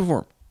the UFC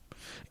before.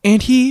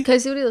 And he... Can I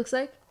see what he looks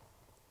like?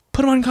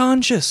 Put him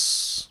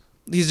unconscious.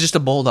 He's just a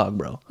bulldog,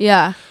 bro.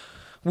 Yeah.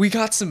 We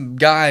got some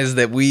guys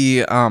that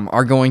we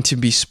are going to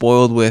be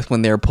spoiled with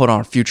when they're put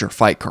on future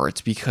fight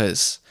cards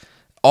because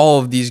all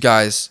of these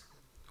guys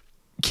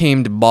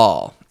came to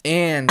ball.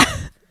 And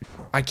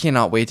I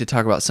cannot wait to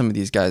talk about some of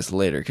these guys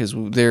later because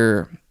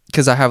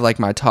I have like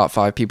my top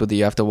 5 people that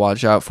you have to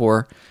watch out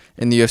for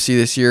in the UFC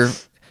this year.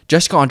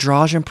 Jessica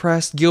Andrade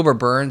impressed. Gilbert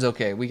Burns.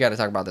 Okay, we got to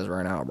talk about this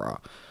right now, bro.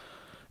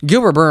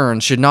 Gilbert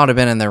Burns should not have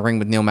been in the ring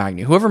with Neil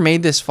Magny. Whoever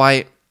made this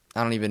fight,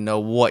 I don't even know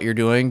what you're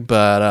doing,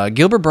 but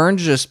Gilbert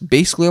Burns just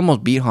basically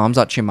almost beat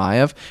Hamzat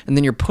Chimaev, and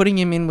then you're putting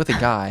him in with a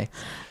guy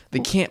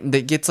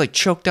that gets like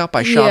choked out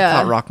by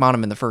Shavkat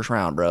Rakhmonov in the first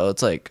round, bro.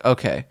 It's like,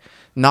 okay,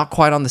 not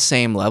quite on the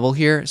same level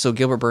here, so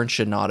Gilbert Burns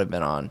should not have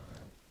been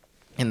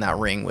in that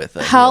ring with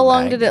How Neil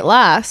long Magny. did it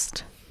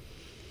last?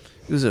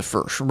 It was a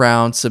first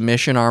round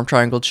submission arm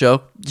triangle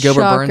choke.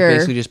 Gilbert Burns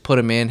basically just put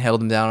him in,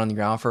 held him down on the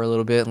ground for a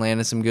little bit,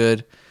 landed some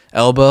good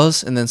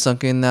elbows, and then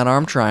sunk in that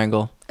arm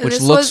triangle, which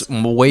looks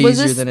way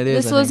easier than it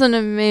is. This wasn't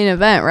a main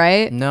event,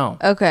 right? No.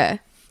 Okay.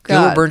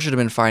 Gilbert Burns should have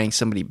been fighting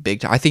somebody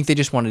big time. I think they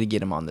just wanted to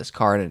get him on this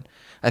card, and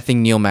I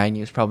think Neil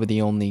Magny is probably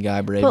the only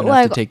guy brave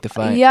enough to take the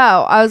fight. Yeah,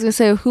 I was going to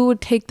say, who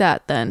would take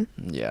that then?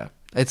 Yeah,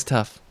 it's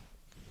tough.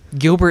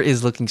 Gilbert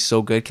is looking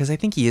so good because I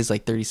think he is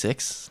like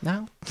 36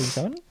 now,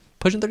 37?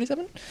 Pushing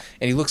 37?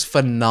 And he looks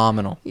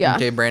phenomenal. Yeah.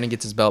 Okay, Brandon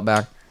gets his belt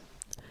back.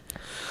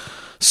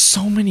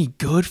 So many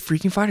good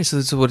freaking fighters.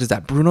 So what is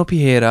that? Bruno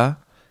Ferreira,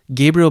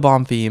 Gabriel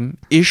Bonfim,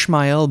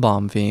 Ishmael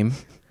Bonfim,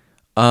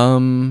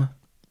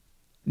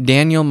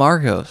 Daniel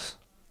Marcos,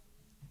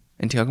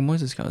 and Thiago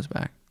Moises comes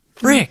back.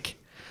 Frick!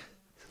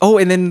 Oh,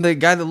 and then the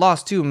guy that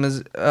lost too,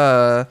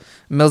 Melzikael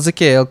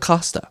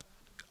Costa.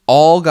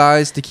 All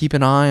guys to keep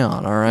an eye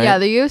on, all right? Yeah,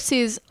 the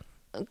UFC's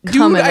Dude,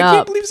 coming I up.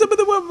 can't believe some of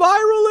them went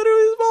viral.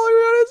 Literally following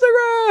me on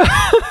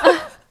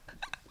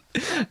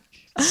Instagram.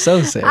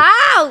 So sick.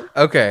 Ow!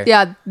 Okay.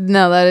 Yeah,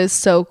 no, that is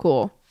so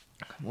cool.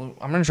 Well,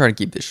 I'm gonna try to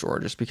keep this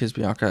short just because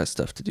Bianca has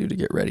stuff to do to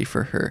get ready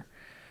for her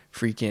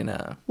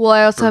freaking Well,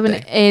 I also have an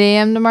 8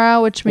 a.m.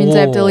 tomorrow, which means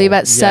I have to leave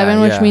at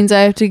 7, which means I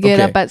have to get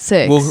up at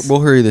 6.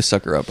 We'll hurry this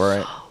sucker up, all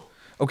right?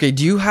 Okay,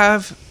 do you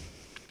have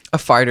a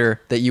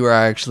fighter that you are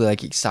actually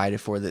like excited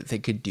for that they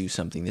could do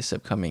something this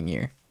upcoming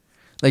year?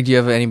 Like, do you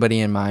have anybody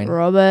in mind?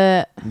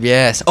 Robert.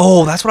 Yes.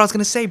 Oh, that's what I was going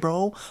to say,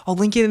 bro. I'll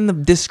link it in the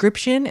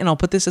description, and I'll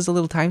put this as a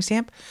little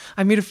timestamp.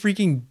 I made a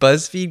freaking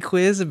BuzzFeed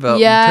quiz about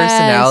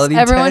personality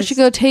everyone tests. should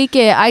go take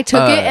it. I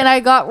took it, and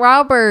I got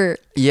Robert.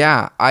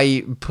 Yeah,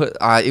 I put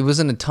it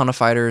wasn't a ton of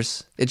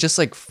fighters. It's just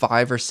like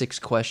 5 or 6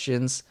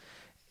 questions,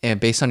 and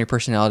based on your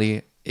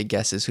personality, it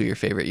guesses who your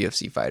favorite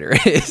UFC fighter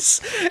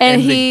is.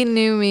 And he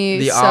knew me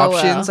The so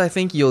options, well. I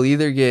think you'll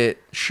either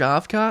get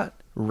Shavkat,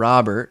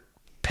 Robert,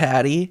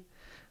 Patty,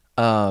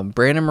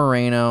 Brandon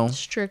Moreno,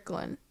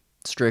 Strickland,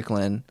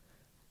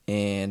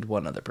 and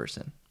one other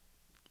person.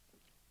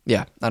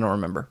 Yeah, I don't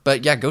remember.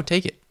 But yeah, go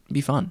take it. It'd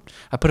be fun.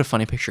 I put a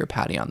funny picture of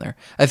Patty on there.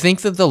 I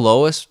think that the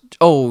lowest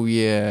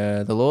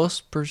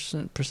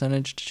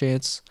percentage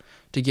chance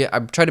to get, I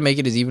tried to make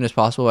it as even as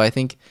possible. I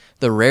think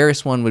the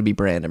rarest one would be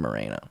Brandon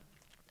Moreno.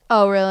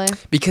 Oh, really?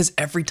 Because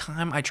every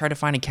time I try to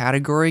find a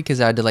category,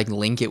 because I had to like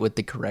link it with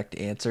the correct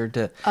answer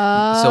so it weighs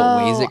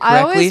it correctly.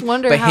 I always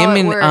wonder how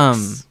it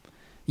works.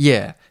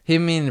 Yeah,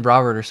 him and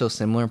Robert are so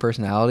similar in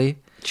personality.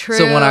 True.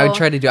 So when I would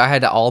try to do, I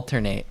had to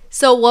alternate.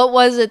 So what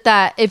was it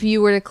that if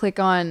you were to click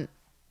on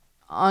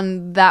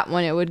that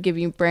one, it would give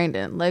you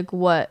Brandon? Like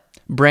what?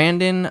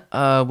 Brandon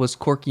was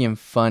quirky and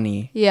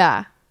funny,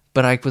 Yeah.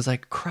 but I was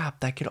like,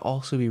 crap, that could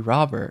also be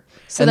Robert.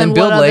 So And then what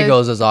Build other-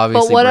 Legos is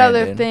obviously But what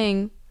Brandon. other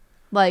thing,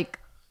 like,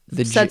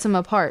 The sets him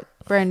apart,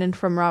 Brandon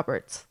from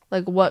Roberts?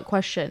 Like, what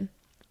question?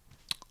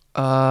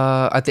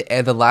 At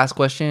the last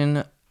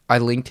question, I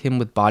linked him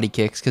with body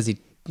kicks because he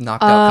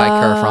knocked out Kai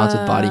Kara-France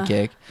with body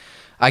kick.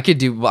 I could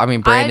do. I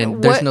mean, Brandon.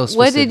 There's no. Specific.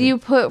 What did you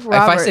put for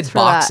Roberts If I said for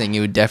boxing, that?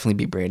 it would definitely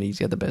be Brandon. He's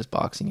got the best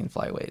boxing in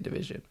flyweight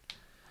division.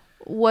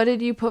 What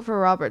did you put for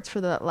Roberts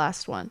for that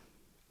last one?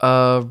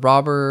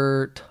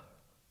 Robert.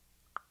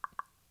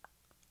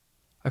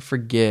 I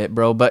forget,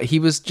 bro. But he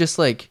was just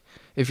like,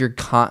 if you're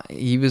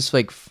he was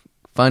like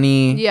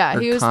funny. Yeah,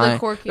 he was the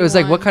quirky It was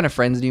like, one. what kind of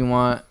friends do you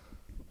want?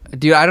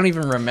 Dude, I don't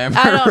even remember.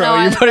 I don't bro.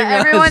 know. You're putting me on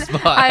the Everyone,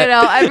 spot. I don't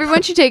know.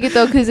 Everyone should take it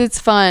though because it's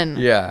fun.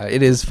 Yeah,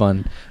 it is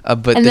fun.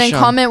 But And then Sean,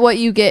 comment what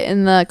you get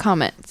in the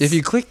comments. if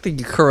you click the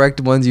correct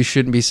ones, you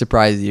shouldn't be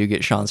surprised that you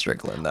get Sean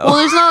Strickland though. well,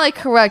 there's not like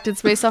correct.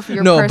 It's based off of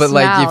your no, but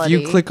personality. like if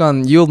you click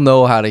on, you'll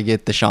know how to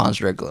get the Sean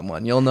Strickland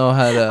one. You'll know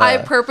how to. I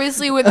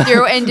purposely went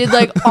through and did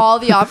like all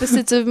the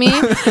opposites of me,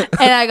 and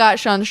I got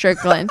Sean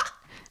Strickland,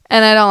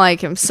 and I don't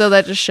like him, so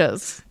that just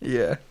shows.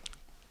 Yeah.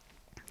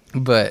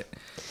 But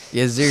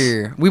yes,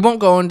 sir. We won't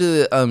go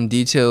into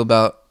detail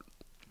about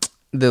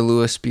the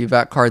Louis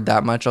Spivak card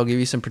that much. I'll give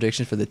you some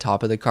predictions for the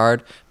top of the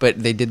card.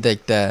 But they did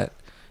like that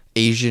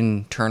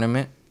Asian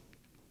tournament,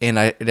 and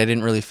I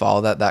didn't really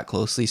follow that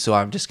closely, so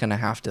I'm just gonna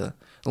have to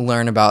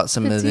learn about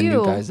some It's of the new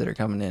you. guys that are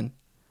coming in.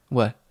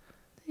 What?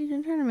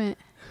 Asian tournament.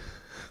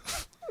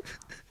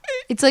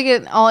 It's like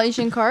an all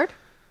Asian card.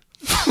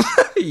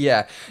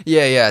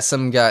 yeah.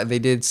 Some guy, they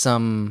did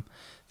some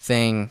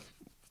thing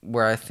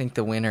where I think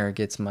the winner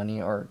gets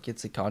money or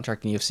gets a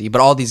contract in UFC,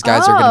 but all these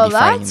guys are going to be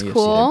fighting in that's the UFC.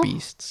 cool. They're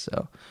beasts.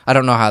 So I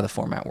don't know how the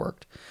format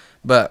worked,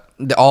 but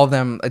all of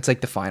them, it's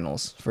like the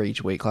finals for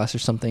each weight class or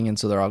something, and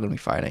so they're all going to be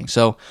fighting.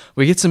 So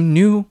we get some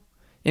new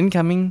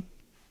incoming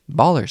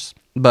ballers,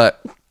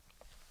 but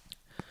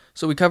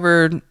so we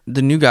covered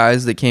the new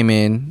guys that came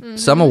in,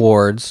 some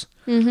awards.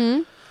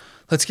 Mm-hmm.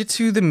 Let's get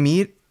to the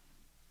meat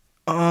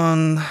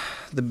on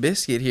the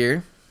biscuit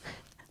here.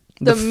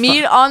 The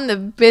meat on the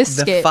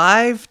biscuit. The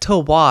 5 to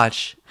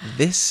watch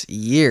this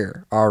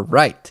year. All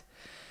right.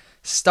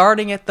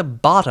 Starting at the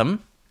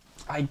bottom,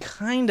 I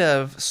kind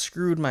of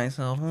screwed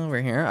myself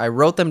over here. I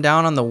wrote them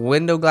down on the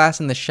window glass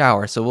in the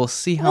shower, so we'll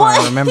see how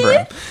I remember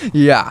them.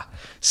 Yeah.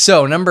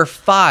 So, number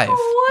 5.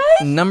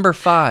 What? Number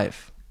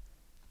 5.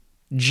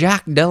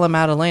 Jack Della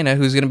Maddalena,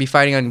 who's going to be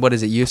fighting on, what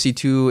is it, UFC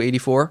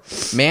 284?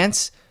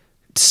 Mance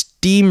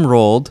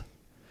steamrolled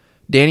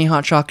Danny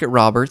Hot Chocolate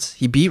Roberts.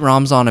 He beat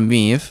Ramzan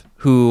Ameev,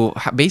 who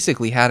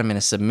basically had him in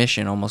a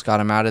submission, almost got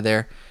him out of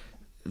there.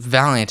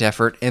 Valiant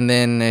effort. And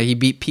then he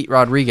beat Pete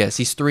Rodriguez.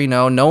 He's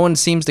 3-0. No one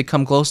seems to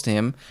come close to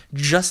him,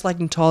 just like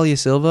Natalia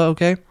Silva,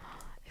 okay?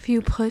 If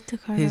you put the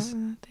card His- out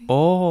on that thing. It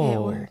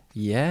Oh, worked.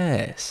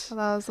 yes.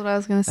 That was what I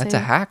was gonna say. That's a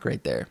hack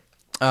right there.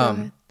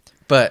 ahead.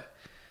 But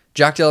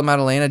Jack Della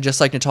Maddalena,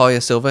 just like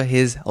Natalia Silva,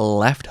 his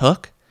left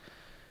hook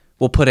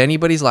will put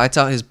anybody's lights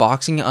out. His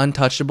boxing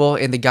untouchable,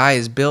 and the guy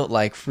is built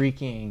like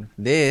freaking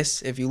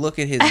this. If you look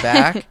at his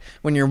back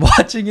when you're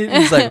watching it,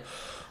 he's like,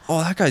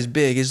 oh, that guy's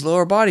big. His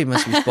lower body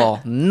must be small.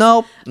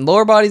 Nope,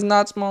 lower body's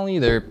not small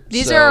either.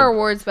 These So, are our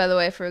awards, by the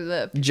way, for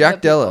the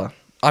Jack the Della.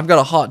 I've got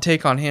a hot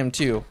take on him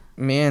too.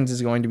 Mans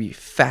is going to be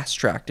fast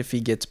tracked if he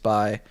gets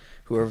by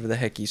whoever the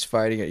heck he's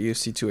fighting at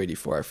UFC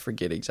 284. I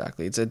forget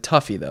exactly. It's a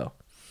toughie though.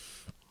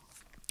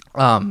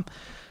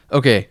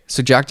 Okay,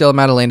 so Jack Della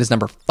Maddalena is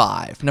number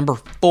 5. Number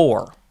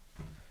 4.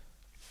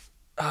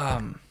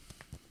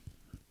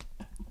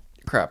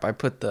 Crap, I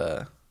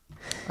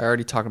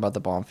already talked about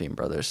the Bonfim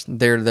brothers.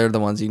 They're the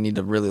ones you need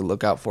to really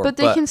look out for. But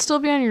they can still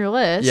be on your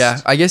list. Yeah,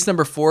 I guess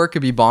number 4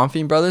 could be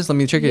Bonfim brothers. Let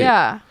me check it.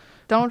 Yeah.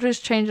 Don't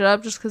just change it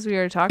up just because we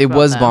already talked It about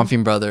was them.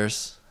 Bonfim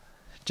brothers.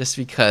 Just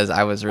because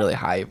I was really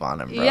hype on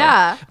him, bro.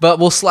 Yeah. But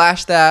we'll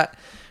slash that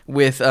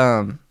with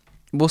who'd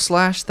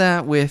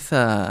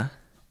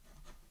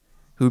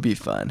be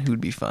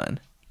fun?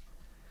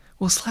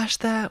 We'll slash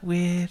that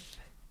with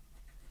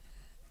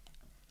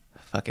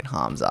fucking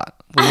Hamzat.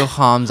 We'll go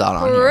Hamzat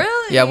on here.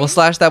 Really? Yeah, we'll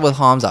slash that with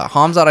Hamzat.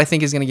 Hamzat, I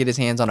think, is going to get his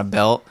hands on a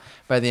belt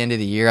by the end of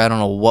the year. I don't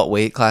know what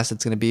weight class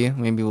it's going to be.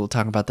 Maybe we'll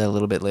talk about that a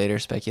little bit later,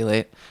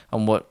 speculate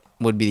on what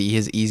would be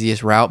his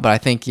easiest route. But I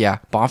think, yeah,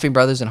 Bonfim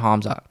brothers and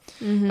Hamzat.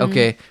 Mm-hmm.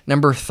 Okay,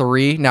 number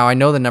 3. Now, I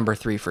know the number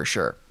 3 for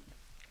sure.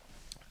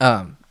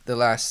 The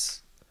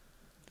last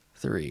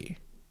 3.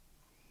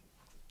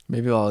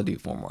 Maybe I'll do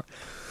 4 more.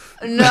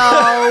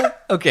 No.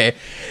 Okay,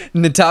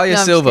 Natalia No, I'm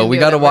just Silva. gonna We do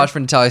got to whatever. watch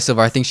for Natalia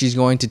Silva. I think she's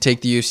going to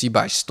take the UFC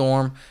by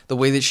storm. The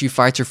way that she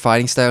fights, her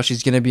fighting style,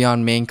 she's going to be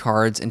on main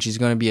cards, and she's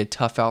going to be a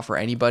tough out for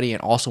anybody.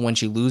 And also, when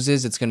she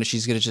loses, she's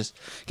going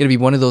to be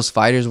one of those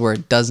fighters where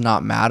it does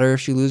not matter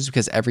if she loses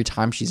because every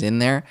time she's in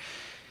there,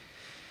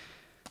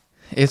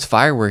 it's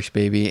fireworks,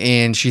 baby.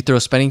 And she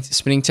throws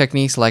spinning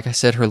techniques. Like I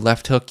said, her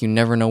left hook, you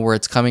never know where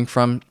it's coming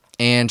from.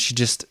 And she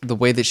just, the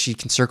way that she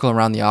can circle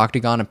around the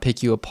octagon and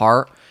pick you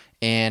apart.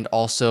 And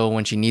also,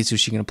 when she needs to,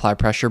 she can apply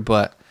pressure.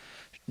 But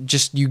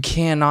just you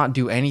cannot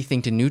do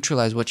anything to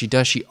neutralize what she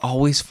does. She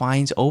always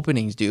finds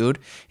openings, dude.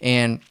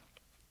 And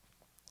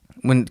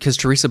because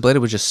Teresa Bleda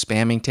was just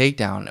spamming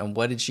takedown, and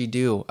what did she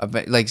do?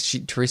 Like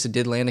Teresa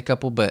did land a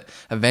couple, but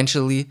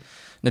eventually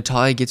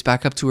Natalya gets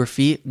back up to her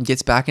feet,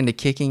 gets back into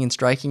kicking and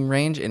striking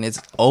range, and it's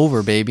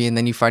over, baby. And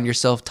then you find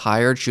yourself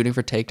tired shooting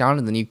for takedown,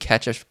 and then you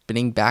catch a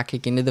spinning back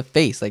kick into the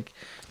face like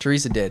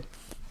Teresa did.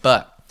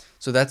 But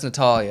so that's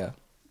Natalya.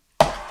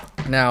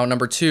 Now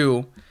number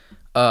 2,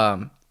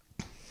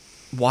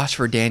 watch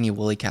for Daniel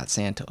Willie Cat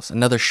Santos,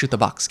 another shoot the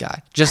box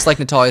guy. Just like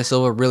Natalya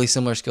Silva, really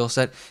similar skill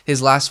set.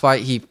 His last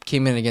fight, he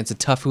came in against a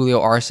tough Julio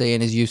Arce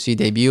in his UFC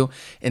debut,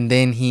 and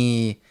then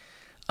he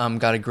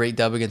got a great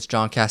dub against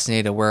John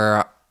Castaneda,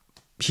 where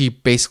he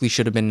basically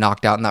should have been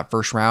knocked out in that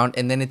first round.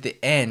 And then at the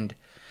end,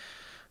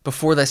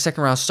 before that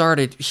second round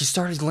started, he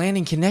started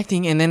landing,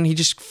 connecting, and then he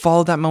just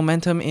followed that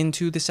momentum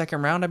into the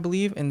second round, I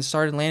believe, and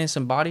started landing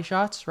some body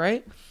shots,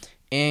 right?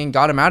 And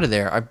got him out of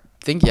there. I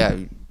think, yeah,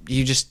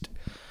 you just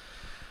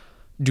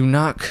do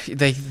not.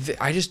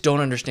 I just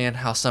don't understand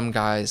how some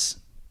guys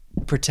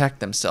protect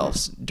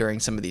themselves during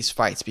some of these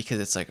fights, because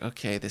it's like,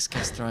 okay, this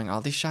guy's throwing all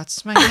these shots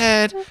to my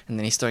head, and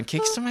then he's throwing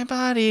kicks to my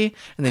body,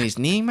 and then he's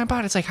kneeing my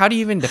body. It's like, how do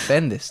you even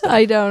defend this stuff?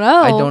 I don't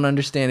know. I don't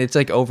understand. It's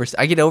like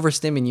I get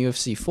overstim in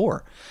UFC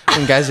 4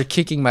 when guys are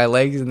kicking my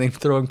legs and then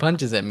throwing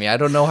punches at me. I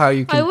don't know how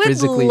you can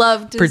physically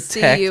love to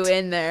protect see you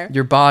in there.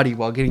 your body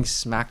while getting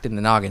smacked in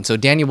the noggin. So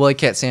Daniel Willie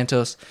Cat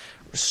Santos,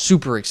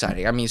 super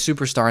exciting. I mean,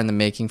 superstar in the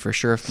making for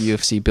sure if the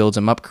UFC builds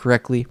him up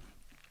correctly.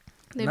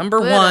 Number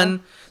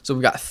 1. So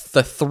we got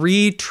the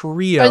 3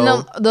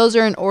 trio. Those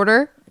are in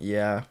order.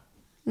 Yeah.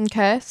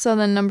 Okay, so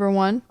then number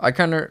 1. I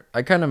kind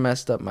of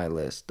messed up my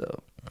list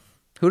though.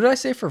 Who did I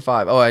say for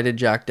 5? Oh, I did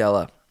Jack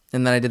Della,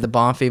 and then I did the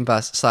Bonfim /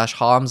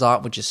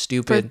 Hamzat, which is For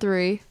stupid.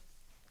 3.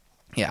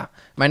 Yeah,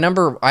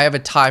 I have a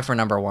tie for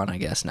number 1, I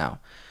guess now.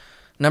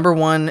 Number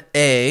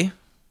 1A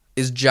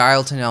is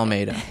Jailton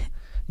Almeida.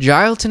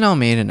 Jailton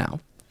Almeida now.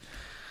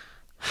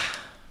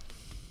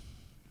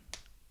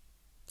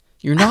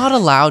 You're not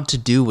allowed to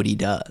do what he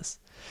does.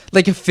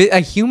 Like a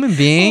human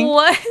being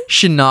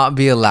should not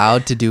be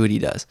allowed to do what he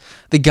does.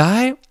 The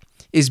guy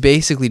is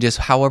basically just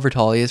however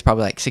tall he is,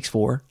 probably like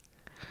 6'4".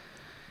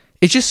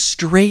 It's just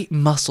straight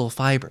muscle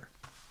fiber.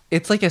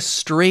 It's like a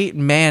straight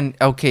man.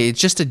 Okay, it's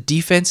just a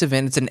defensive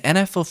end. It's an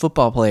NFL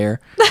football player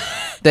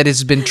that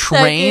has been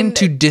trained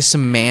to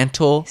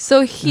dismantle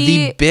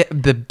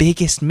the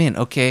biggest men.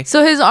 Okay,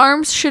 so his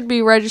arms should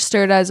be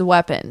registered as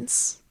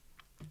weapons.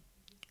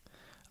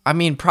 I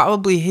mean,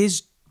 probably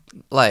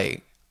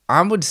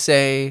I would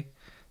say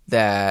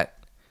that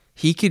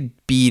he could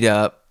beat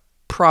up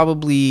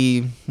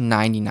probably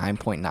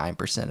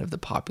 99.9% of the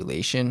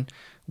population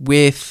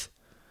with,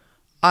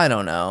 I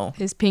don't know,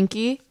 his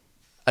pinky,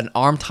 an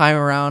arm tie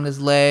around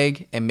his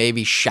leg, and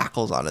maybe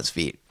shackles on his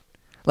feet.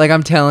 Like,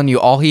 I'm telling you,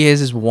 all he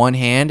is one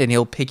hand, and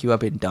he'll pick you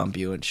up and dump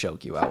you and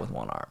choke you out with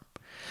one arm.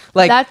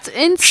 Like, that's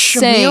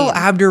insane. Shamil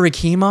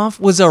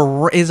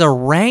Abdurakhimov is a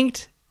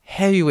ranked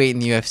heavyweight in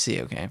the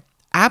UFC, okay?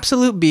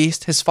 Absolute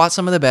beast, has fought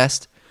some of the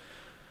best.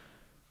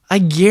 I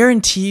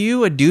guarantee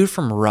you a dude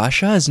from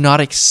Russia is not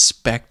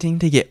expecting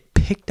to get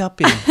picked up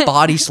and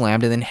body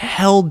slammed and then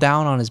held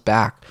down on his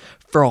back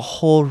for a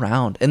whole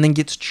round and then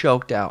gets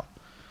choked out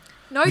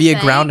via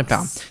ground and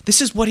pound. This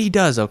is what he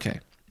does,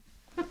 okay?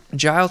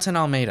 Jailton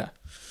Almeida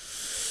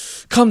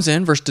comes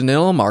in versus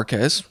Danilo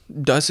Marquez,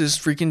 does his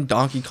freaking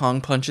Donkey Kong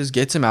punches,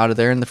 gets him out of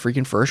there in the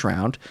freaking first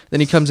round.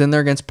 Then he comes in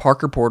there against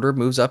Parker Porter,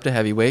 moves up to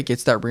heavyweight,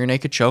 gets that rear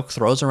naked choke,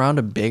 throws around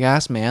a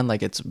big-ass man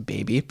like it's a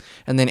baby.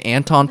 And then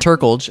Anton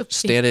Turkalj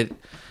standed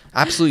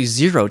absolutely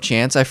zero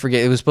chance. I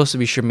forget, it was supposed to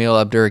be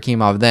Shamil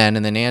Abdurakhimov then,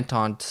 and then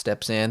Anton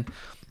steps in.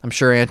 I'm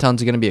sure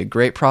Anton's going to be a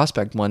great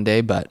prospect one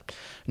day, but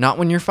not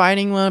when you're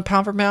fighting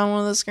pound for pound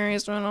one of the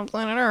scariest men on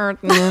planet Earth.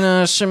 And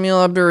then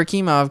Shamil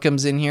Abdurakhimov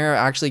comes in here,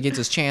 actually gets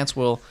his chance.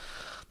 Well,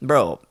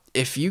 bro,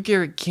 if you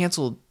get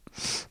canceled,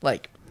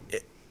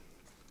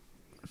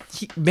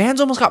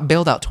 man's almost got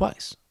bailed out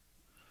twice.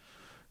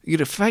 You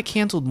get a fight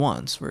canceled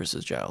once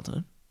versus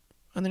Jailton,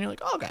 and then you're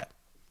like, oh, okay,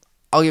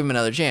 I'll give him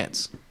another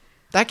chance.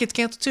 That gets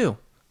canceled too.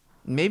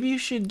 Maybe you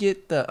should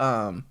get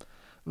the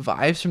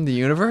vibes from the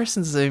universe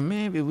and say,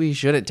 maybe we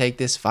shouldn't take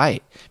this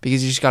fight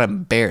because you just got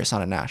embarrassed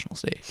on a national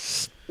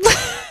stage.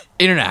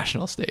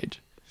 International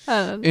stage.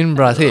 In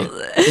Brazil.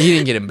 He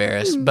didn't get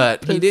embarrassed,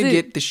 but he did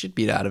get the shit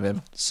beat out of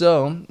him.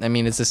 So, I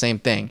mean, it's the same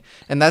thing.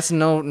 And that's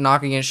no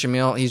knock against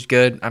Shamil. He's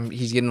good.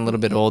 He's getting a little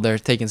bit older,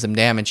 taking some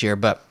damage here.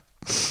 But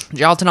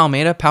Jailton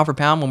Almeida, pound for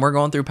pound, when we're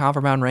going through pound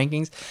for pound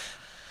rankings,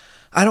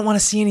 I don't want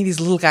to see any of these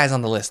little guys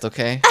on the list,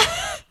 okay?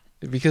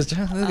 Because, look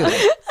at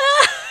that.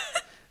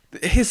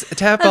 His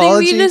topology. I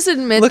think we just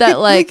admit that,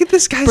 look at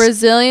this guy's,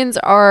 Brazilians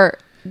are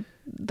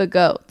the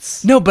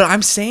GOATs. No, but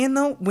I'm saying,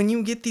 though, when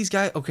you get these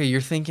guys, okay,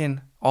 you're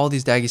thinking all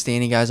these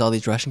Dagestani guys, all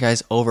these Russian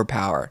guys,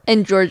 overpowered.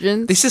 And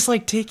Georgians. This is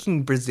like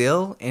taking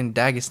Brazil and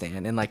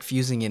Dagestan and like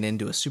fusing it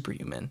into a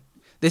superhuman.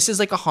 This is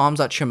like a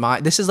Hamzat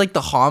Chimaev. This is like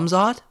the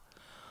Hamzat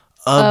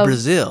of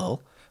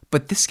Brazil,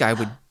 but this guy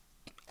would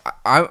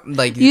I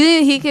like.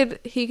 You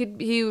think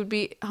he would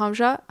beat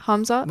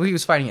Hamzat? Well, he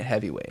was fighting at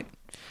heavyweight,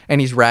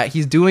 and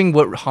he's doing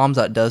what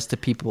Hamzat does to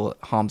people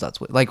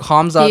Hamzat's weight. Like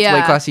Hamzat's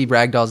weight class, he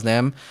ragdolls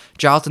them.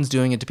 Jalton's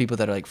doing it to people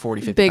that are like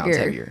 40, 50 pounds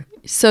heavier.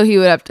 So he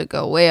would have to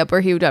go way up,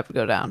 or he would have to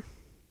go down.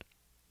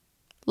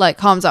 Like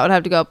Hamzat would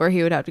have to go up, or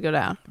he would have to go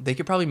down. They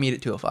could probably meet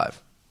at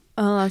 205.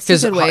 Oh, that's a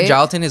good weight. Because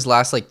Jalton, his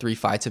last like 3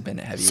 fights have been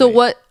at heavyweight. So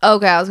what?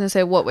 Okay, I was gonna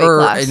say what weight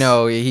class?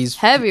 No, he's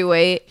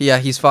heavyweight. Yeah,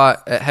 he's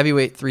fought at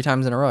heavyweight 3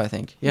 times in a row, I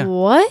think. Yeah.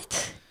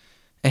 What?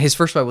 And his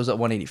first fight was at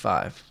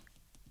 185.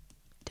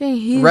 Dang,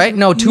 he's right?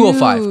 No,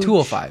 205. huge.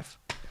 205.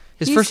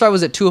 His first fight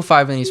was at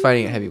 205, and he's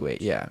fighting at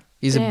heavyweight. Yeah,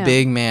 he's a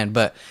big man,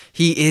 but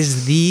he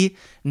is the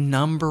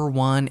number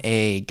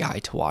 1A guy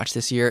to watch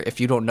this year.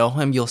 If you don't know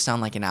him, you'll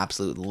sound like an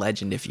absolute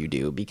legend if you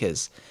do,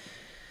 because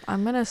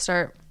I'm gonna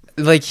start.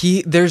 Like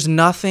there's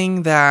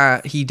nothing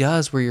that he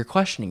does where you're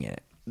questioning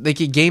it. Like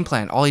a game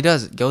plan, all he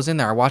does goes in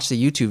there. I watched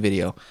the YouTube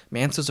video.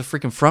 Man throws a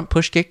freaking front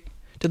push kick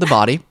to the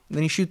body,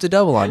 then he shoots a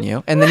double on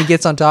you, and then he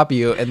gets on top of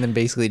you, and then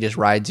basically just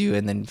rides you,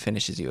 and then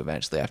finishes you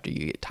eventually after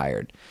you get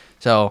tired.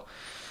 So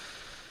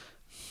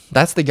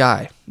that's the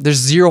guy. There's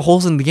 0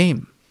 holes in the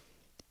game.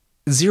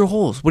 0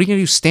 holes. What are you gonna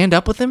do? Stand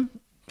up with him?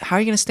 How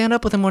are you gonna stand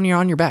up with him when you're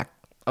on your back?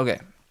 Okay.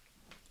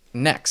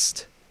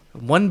 Next,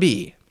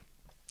 1B.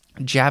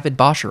 Javid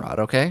Basharat,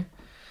 okay?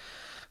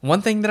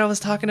 One thing that I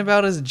was talking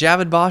about is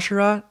Javid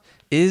Basharat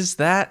is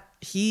that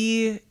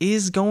he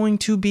is going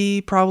to be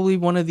probably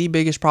one of the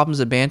biggest problems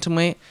at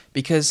bantamweight,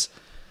 because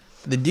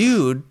the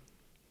dude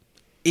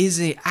is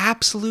an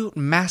absolute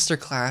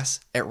masterclass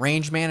at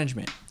range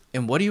management.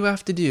 And what do you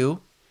have to do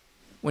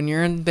when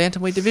you're in the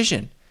bantamweight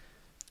division?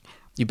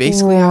 You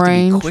basically have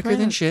to be quicker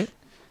than shit,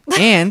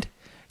 and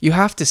you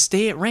have to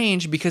stay at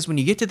range, because when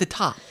you get to the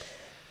top,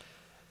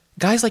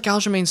 guys like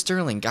Aljamain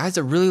Sterling, guys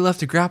that really love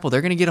to grapple, they're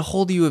going to get a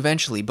hold of you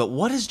eventually. But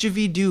what does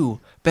Javid do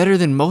better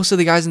than most of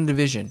the guys in the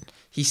division?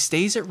 He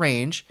stays at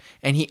range,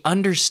 and he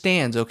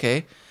understands,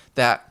 okay,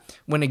 that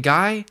when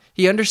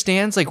he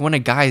understands like when a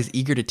guy is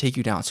eager to take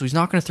you down. So he's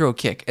not going to throw a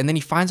kick. And then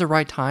he finds the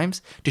right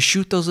times to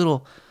shoot those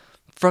little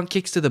front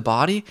kicks to the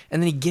body,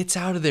 and then he gets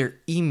out of there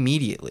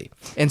immediately.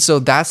 And so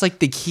that's like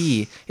the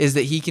key, is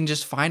that he can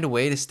just find a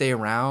way to stay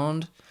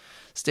around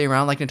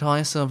like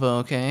Natalia Silva,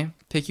 okay,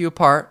 pick you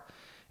apart.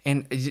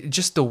 And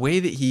just the way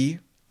that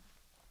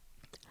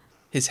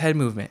his head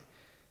movement,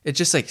 it's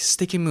just like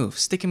stick and move.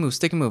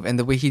 And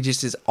the way he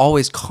just is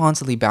always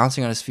constantly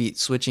bouncing on his feet,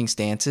 switching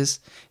stances.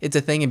 It's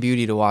a thing of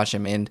beauty to watch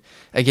him. And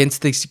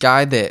against this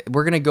guy that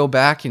we're going to go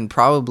back and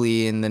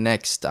probably in the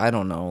next, I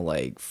don't know,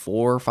 like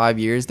 4 or 5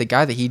 years, the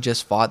guy that he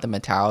just fought, the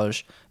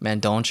Mateusz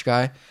Mendonça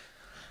guy.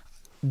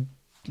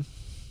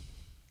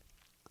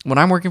 When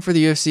I'm working for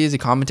the UFC as a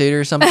commentator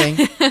or something,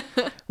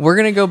 we're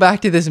going to go back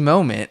to this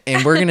moment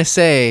and we're going to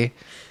say,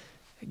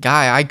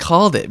 guy, I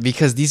called it,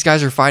 because these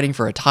guys are fighting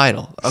for a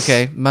title.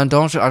 Okay,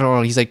 Mendonça, I don't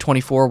know, he's like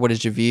 24. What is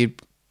Javid?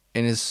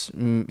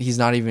 He's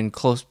not even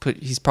close.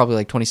 He's probably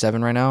like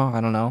 27 right now. I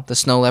don't know. The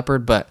Snow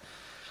Leopard, but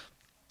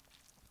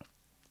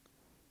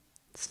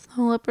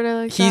Snow Leopard, I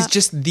like he's that.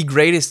 just the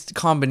greatest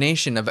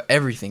combination of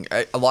everything.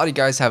 A lot of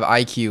guys have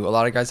IQ. A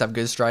lot of guys have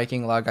good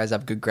striking. A lot of guys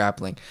have good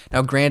grappling.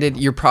 Now, granted,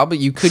 you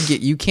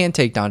can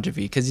take down Javid,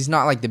 because he's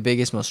not like the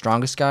biggest, most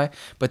strongest guy,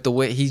 but the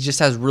way he just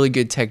has really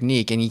good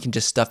technique, and he can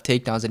just stuff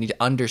takedowns, and he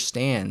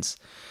understands.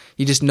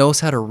 He just knows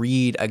how to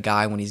read a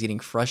guy when he's getting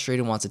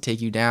frustrated, wants to take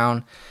you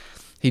down.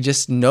 He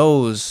just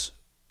knows.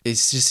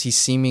 It's just he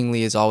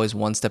seemingly is always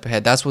one step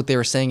ahead. That's what they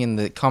were saying in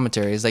the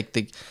commentary. Is like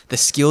the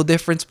skill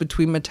difference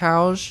between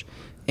Mateusz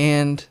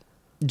and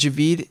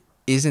Javid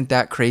isn't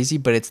that crazy,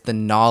 but it's the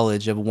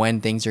knowledge of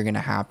when things are going to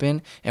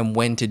happen and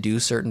when to do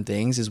certain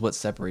things is what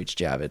separates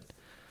Javid.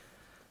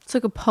 It's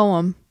like a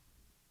poem.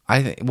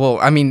 I think. Well,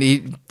 I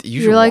mean,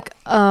 you're like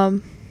no,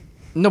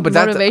 but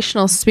that's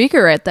motivational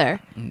speaker right there.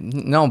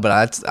 No,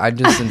 but I'm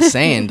just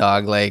insane,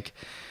 dog. Like,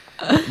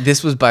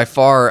 this was by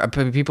far.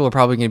 People are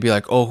probably going to be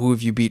like, "Oh, who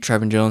have you beat?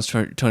 Trevin Jones,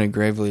 Tony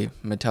Gravely,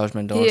 Mateusz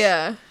Mendonça."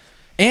 Yeah,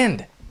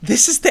 and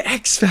this is the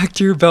X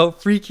factor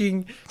about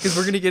freaking, because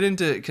we're gonna get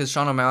into, because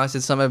Sean O'Malley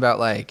said something about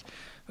like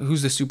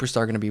who's the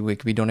superstar gonna be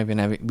weak. We don't have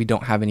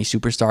any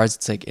superstars.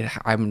 It's like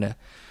I'm gonna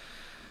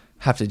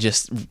have to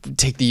just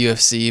take the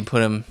UFC and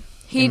put him.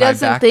 He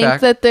doesn't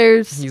think that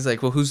there's. He's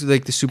like, well, who's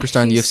like the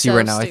superstar in the UFC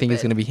right now? Stupid. I think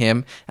it's gonna be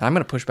him, and I'm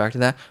gonna push back to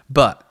that.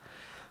 But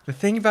the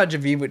thing about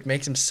Javid, what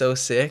makes him so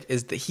sick,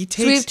 is that he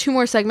takes. So we have 2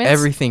 more segments.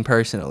 Everything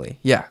personally,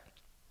 yeah.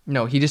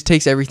 No, he just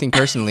takes everything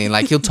personally, and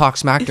like he'll talk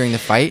smack during the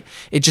fight.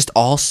 It's just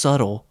all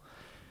subtle,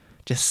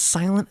 just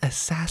silent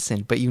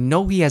assassin. But you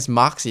know he has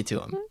moxie to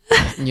him,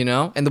 you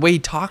know. And the way he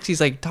talks, he's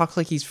like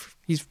he's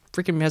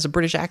freaking has a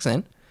British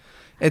accent.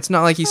 It's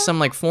not like he's some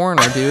like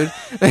foreigner dude.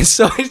 And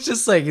so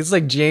it's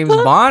like James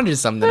Bond or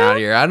something out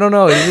here. I don't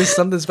know. There's just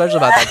something special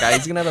about that guy.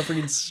 He's gonna have a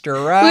freaking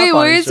strap. Wait,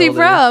 where is he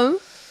from?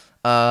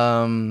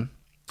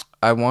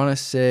 I want to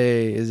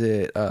say, is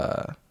it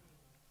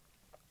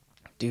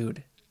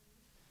dude.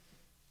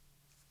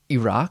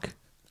 Iraq?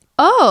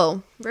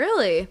 Oh,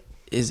 really?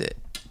 Is it?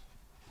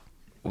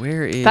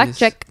 Where is... Fact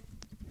check.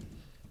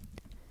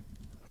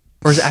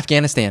 Or is it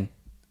Afghanistan?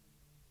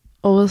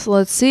 Oh,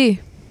 let's see.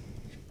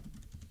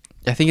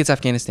 I think it's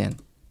Afghanistan.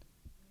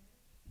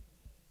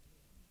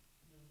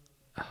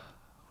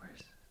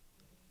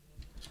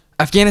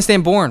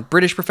 Afghanistan born,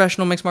 British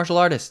professional mixed martial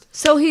artist.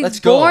 So Let's he's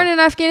go. born in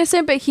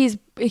Afghanistan, but he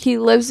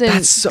lives in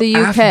the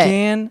UK.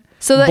 Afghan,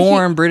 So that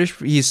born British.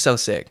 He's so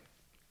sick.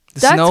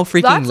 The that's snow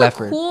freaking that's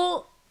leopard. a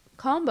cool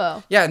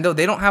combo. Yeah, no,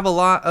 they don't have a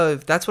lot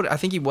of. That's what I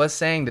think he was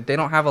saying, that they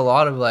don't have a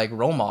lot of like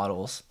role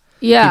models.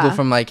 Yeah, People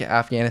from like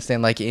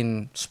Afghanistan, like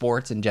in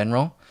sports in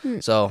general.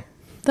 So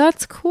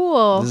that's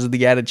cool. this is the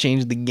guy to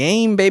change the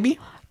game, baby.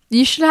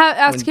 You should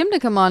ask him to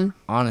come on.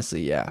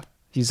 Honestly, yeah,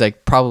 he's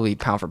like probably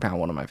pound for pound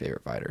one of my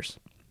favorite fighters.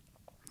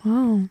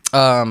 Oh,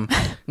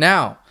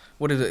 Now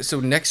what is it?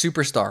 So next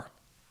superstar.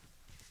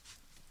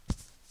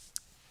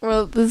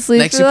 well,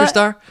 Next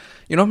superstar.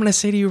 You know what I'm gonna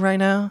say to you right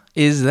now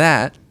is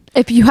that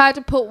If you had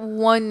to put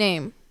one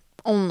name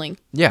only,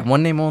 yeah,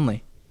 one name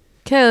only.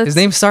 okay, His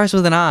name starts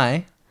with an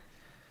I,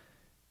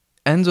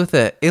 ends with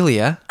a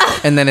Ilya,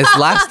 and then his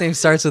last name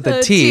starts with a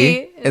A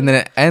T, T. and then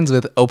it ends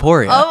with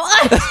Oporia.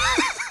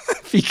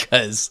 Oh,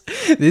 Because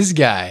this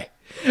guy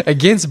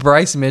against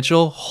Bryce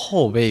Mitchell,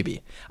 oh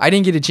baby. I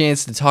didn't get a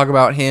chance to talk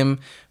about him,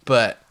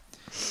 but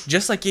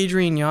just like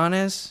Adrian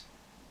Yanez,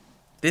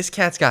 this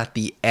cat's got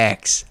the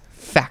X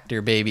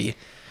factor, baby.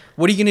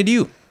 What are you gonna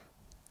do?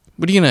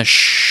 What are you gonna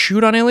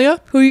shoot on Ilya?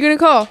 who are you gonna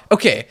call?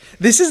 Okay,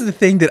 this is the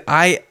thing that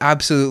I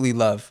absolutely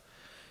love.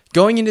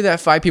 Going into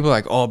that fight, people are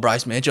like, oh,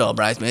 Bryce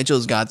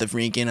Mitchell's got the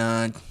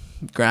freaking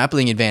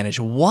grappling advantage.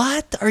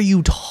 What are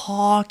you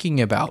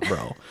talking about,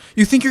 bro?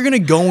 You think you're going to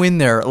go in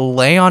there,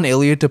 lay on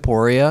Ilya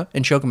Taporia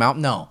and choke him out?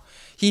 No.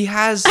 He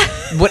has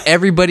what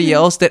everybody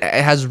else that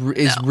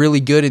is really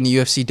good in the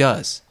UFC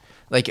does.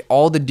 Like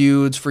all the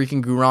dudes,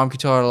 freaking Guram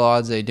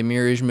Kutaraladze,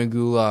 Damir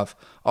Ismagulov,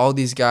 all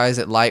these guys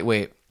at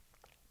lightweight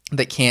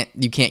that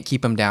you can't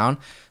keep them down.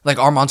 Like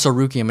Arman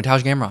Saruki and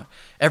Mateusz Gamrot.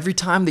 Every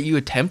time that you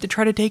attempt to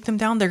try to take them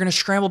down, they're going to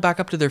scramble back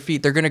up to their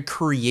feet. They're going to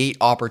create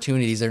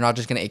opportunities. They're not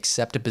just going to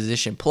accept a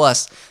position.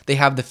 Plus, they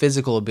have the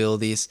physical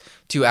abilities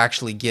to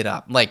actually get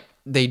up. Like,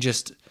 they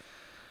just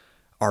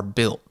are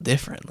built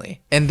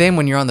differently. And then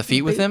when you're on the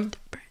feet with him,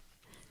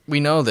 we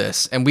know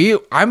this. And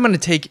I'm going to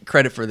take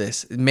credit for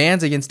this.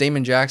 Mans against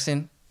Damon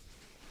Jackson.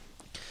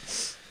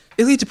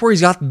 Ilya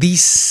Taporia's got the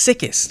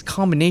sickest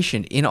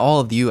combination in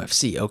all of the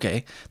UFC,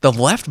 okay? The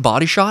left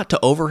body shot to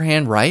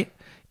overhand right,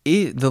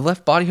 the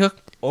left body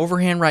hook,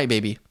 overhand right,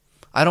 baby.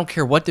 I don't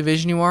care what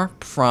division you are,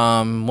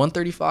 from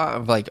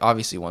 135, like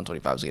obviously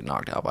 125 is getting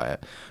knocked out by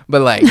it.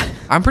 But like,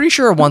 I'm pretty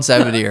sure a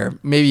 170 or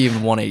maybe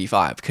even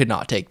 185 could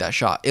not take that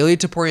shot. Ilya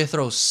Taporia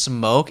throws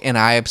smoke, and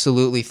I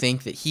absolutely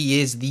think that he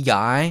is the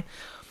guy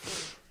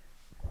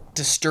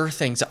to stir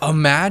things.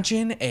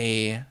 Imagine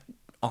a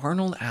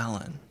Arnold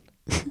Allen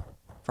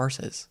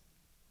versus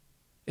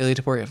Ilya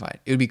Taporia fight.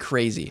 It would be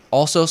crazy.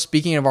 Also,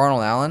 speaking of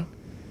Arnold Allen,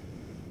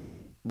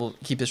 we'll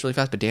keep this really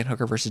fast, but Dan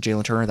Hooker versus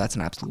Jalen Turner, that's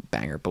an absolute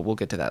banger, but we'll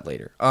get to that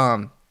later.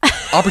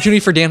 Opportunity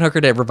for Dan Hooker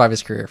to revive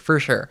his career, for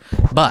sure.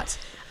 But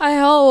I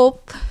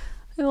hope.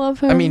 I love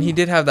him. I mean, he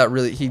did have that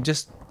he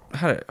just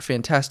had a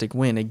fantastic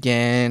win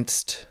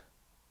against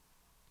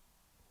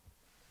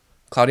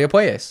Claudio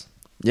Puelles.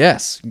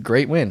 Yes,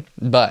 great win.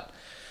 But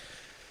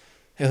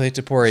Ilya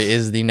Taporia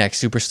is the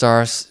next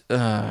superstar.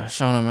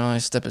 Sean O'Malley,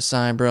 step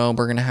aside, bro.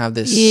 We're going to have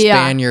this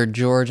Spaniard,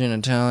 Georgian,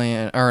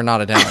 Italian, or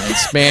not Italian,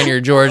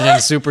 Spaniard, Georgian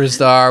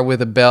superstar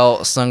with a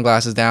belt,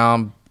 sunglasses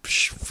down,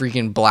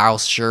 freaking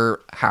blouse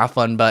shirt, half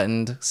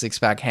unbuttoned,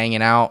 six-pack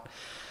hanging out.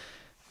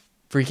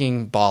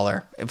 Freaking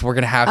baller. If we're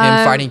going to have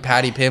him fighting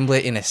Paddy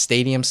Pimblett in a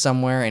stadium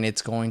somewhere, and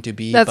it's going to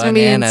be that's bananas.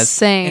 Gonna be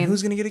insane. And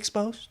who's going to get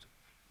exposed?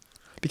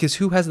 Because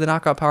who has the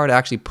knockout power to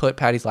actually put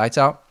Paddy's lights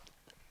out?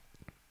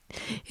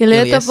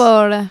 Ilya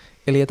Taporia.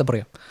 Ilya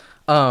Taporia.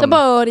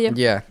 Taporia.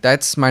 Yeah,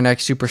 that's my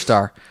next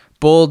superstar.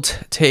 Bold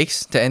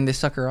takes to end this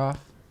sucker off.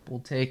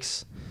 Bold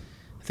takes.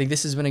 I think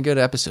this has been a good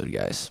episode,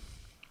 guys.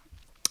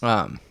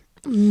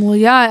 Well,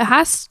 yeah, it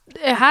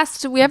has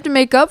to. We have to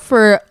make up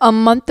for a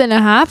month and a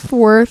half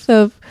worth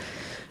of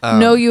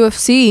no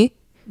UFC.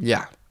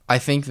 Yeah, I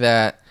think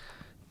that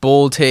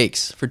bold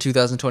takes for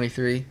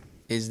 2023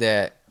 is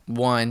that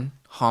one,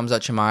 Khamzat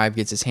Chimaev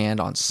gets his hand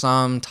on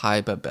some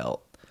type of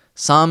belt,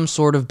 some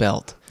sort of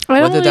belt. I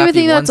don't even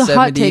think that's a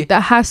hot take.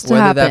 That has to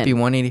happen. Whether that be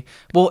 180.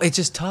 Well, it's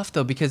just tough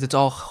though because it's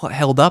all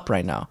held up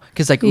right now.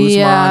 Because like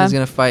Usman is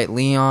gonna fight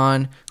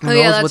Leon. Who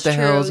knows what the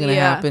hell is gonna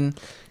happen?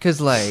 Because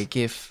like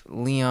if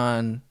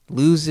Leon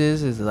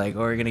loses, is it like, oh,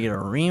 we're gonna get a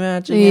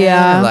rematch again?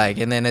 Yeah. Like,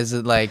 and then is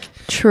it like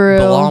true?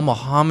 Bilal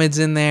Muhammad's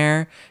in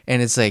there,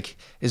 and it's like,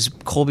 is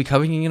Colby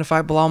Covington gonna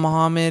fight Bilal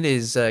Muhammad?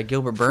 Is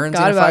Gilbert Burns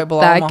gonna fight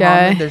Bilal Muhammad?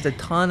 Guy. There's a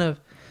ton of.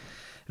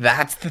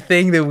 That's the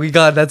thing that we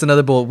got. That's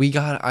another bullet. We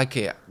got,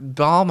 okay,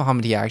 Bilal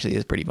Muhammad, he actually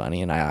is pretty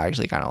funny, and I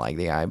actually kind of like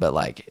the guy. But,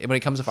 like, when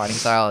it comes to fighting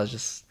style, it's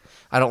just,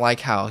 I don't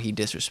like how he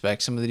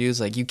disrespects some of the dudes.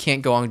 Like, you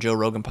can't go on Joe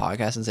Rogan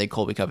podcast and say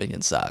Colby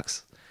Covington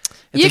sucks.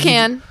 It's You like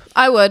can.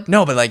 I would.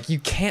 No, but, like, you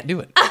can't do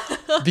it.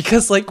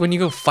 Because like when you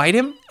go fight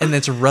him and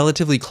it's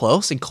relatively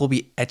close and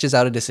Colby etches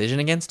out a decision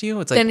against you,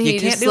 it's like Then you he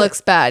can't just do looks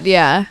it. bad.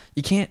 Yeah.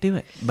 You can't do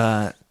it.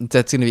 But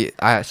that's gonna be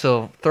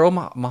so throw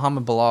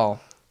Muhammad Bilal,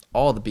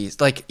 all the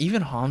beasts. Like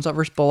even Hamza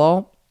versus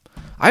Bilal,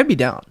 I'd be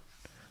down,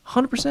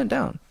 100%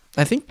 down.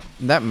 I think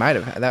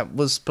that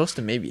was supposed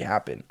to maybe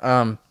happen.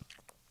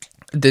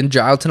 Then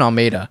Jailton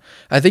Almeida,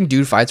 I think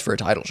dude fights for a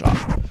title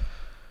shot,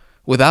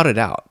 without a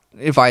doubt.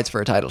 It fights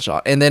for a title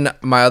shot. And then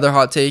my other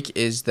hot take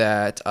is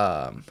that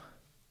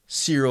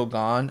Cyril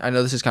Gane, I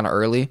know this is kind of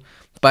early,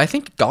 but I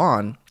think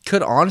Gane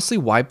could honestly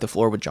wipe the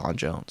floor with John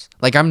Jones.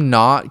 Like, I'm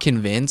not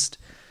convinced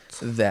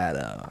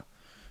that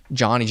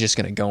Johnny's just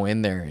going to go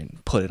in there and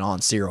put it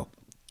on Cyril.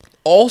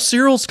 All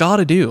Cyril's got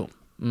to do,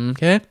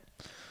 okay?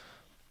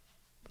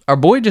 Our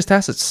boy just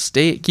has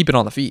to keep it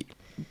on the feet.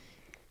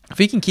 If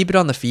he can keep it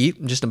on the feet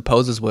and just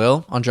impose his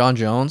will on John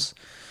Jones,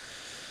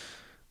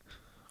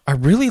 I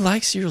really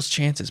like Cyril's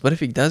chances. But if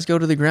he does go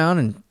to the ground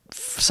and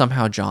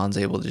somehow John's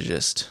able to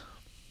just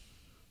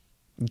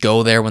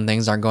go there when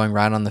things aren't going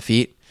right on the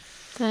feet,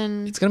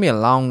 Then it's going to be a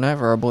long night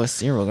for our boy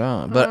Cyril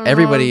Gane. But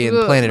everybody in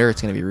planet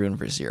Earth's going to be rooting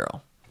for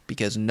Cyril.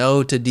 Because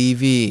no to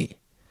DV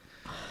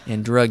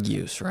and drug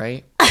use,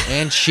 right?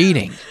 And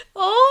cheating.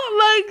 oh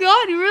my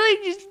god, you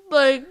really just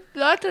like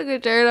that took a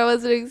turn I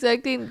wasn't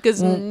expecting.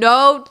 Because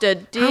no to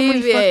deviate. How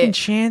many fucking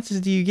chances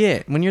do you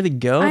get? When you're the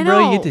GOAT, I bro,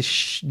 you know. get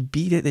to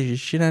beat it. They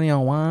just shit on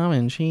your mom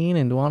and cheat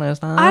and do all that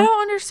stuff. I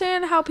don't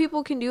understand how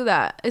people can do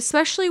that,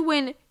 especially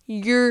when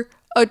you're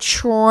a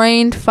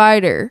trained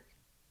fighter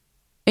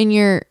and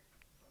you're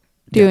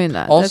doing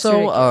that. That's Also,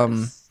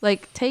 ridiculous.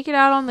 Like take it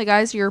out on the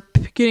guys you're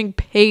getting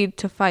paid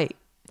to fight.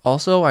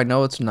 Also, I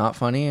know it's not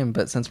funny,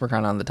 but since we're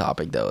kind of on the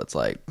topic, though, it's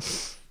like,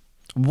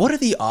 what are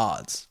the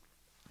odds?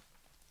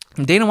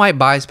 Dana White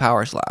buys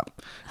Power Slap.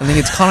 I think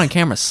it's caught on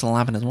camera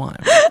slapping his wife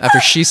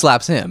after she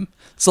slaps him.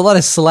 It's a lot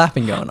of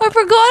slapping going on. I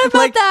forgot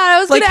about that. I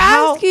was gonna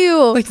ask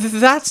you. Like,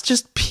 that's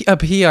just a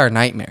PR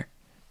nightmare.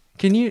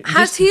 Can you...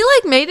 Has he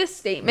like made a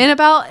statement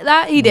about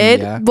that? He did.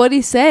 Yeah. What'd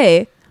he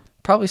say?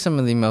 Probably some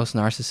of the most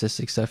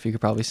narcissistic stuff you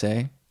could probably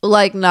say.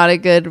 Like not a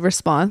good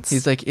response.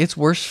 He's like, it's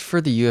worse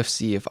for the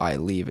UFC if I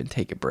leave and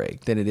take a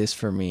break than it is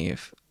for me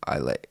if I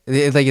like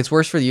it's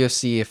worse for the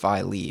UFC if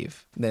I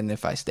leave than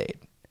if I stayed.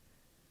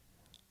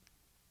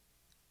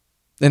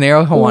 And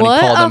Ariel Helwani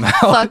What called a him out.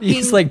 fucking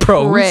He's like,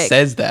 bro, who prick.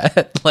 says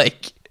that?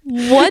 Like,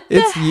 What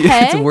the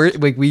heck? it's worse.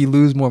 Like, we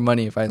lose more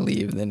money if I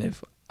leave than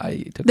if I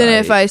took. Than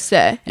if I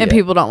stay and Yeah.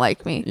 people don't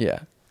like me. Yeah.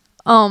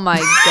 Oh my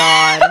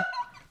god.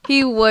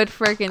 He would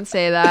freaking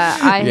say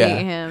that. I Yeah.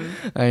 hate him.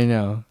 I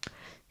know.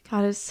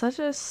 God, it's such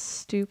a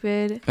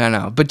stupid. I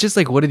know. But just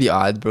like, what are the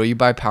odds, bro? You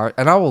buy Power,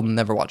 and I will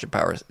never watch a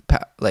Power.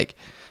 Like,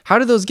 how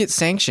do those get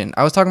sanctioned?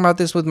 I was talking about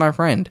this with my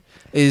friend.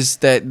 Is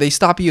that they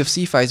stop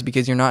UFC fights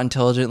because you're not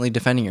intelligently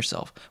defending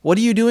yourself? What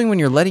are you doing when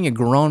you're letting a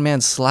grown man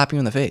slap you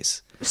in the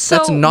face? So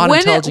That's not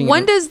intelligent.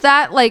 when does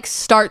that like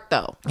start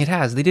though? It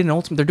has. They did an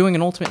ultimate. They're doing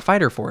an Ultimate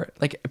Fighter for it.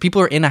 Like,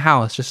 people are in a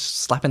house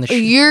just slapping the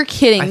shit. You're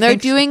kidding. I They're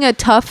think so. doing a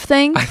tough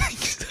thing. I think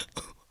so.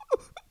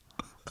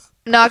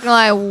 Not gonna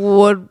lie, I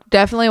would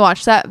definitely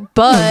watch that.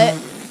 But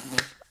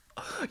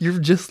You're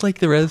just like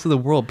the rest of the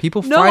world.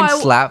 People No, find I-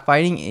 slap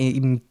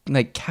fighting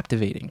like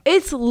captivating.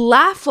 it's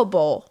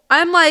laughable.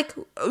 I'm like,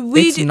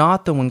 It's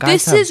not the one guys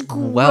This have is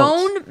grown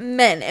welts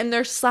men, and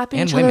they're slapping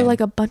And each other women.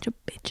 like a bunch of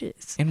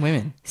bitches. and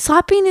women.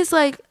 Slapping is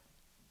like,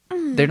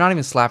 They're not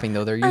even slapping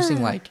though. They're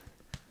using like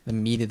the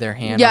meat of their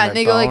hand. Yeah, on and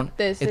their they go like bone.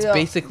 this. They It's go-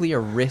 basically a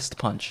wrist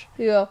punch.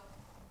 you know,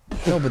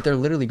 No, but they're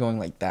literally going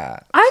like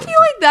that. I feel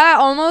like that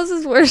almost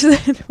is worse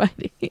than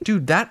fighting.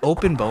 Dude, that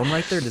open bone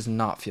right there does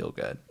not feel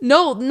good.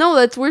 No,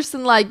 that's worse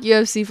than like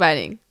UFC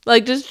fighting.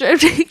 Like just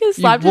taking a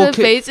slap well, to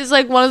the face is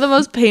like one of the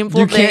most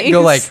painful You things. can't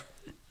go like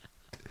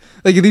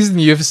at least in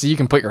the UFC you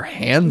can put your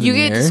hands you in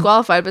get there.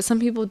 disqualified, but some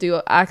people do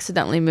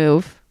accidentally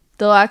move.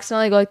 They'll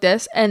accidentally go like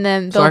this, and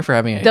then they'll, Sorry for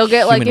having a they'll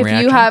get like human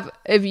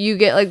if you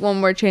get like one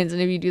more chance, and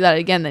if you do that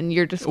again, then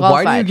you're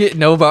disqualified. Why do you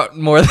know about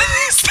more than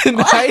this than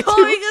I I know,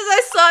 do? because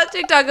I saw a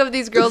TikTok of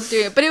these girls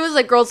doing it, but it was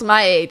like girls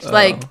my age, Oh.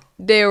 like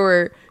they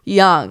were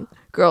young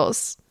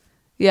girls,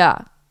 yeah,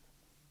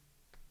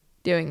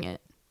 doing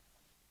it.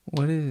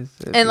 What is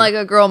it? And like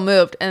a girl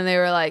moved, and they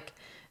were like,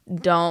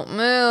 "Don't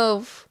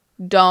move,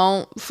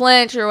 don't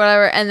flinch, or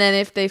whatever." And then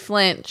if they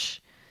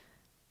flinch,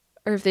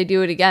 or if they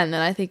do it again,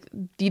 then I think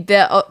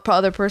the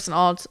other person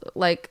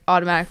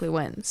automatically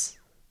wins.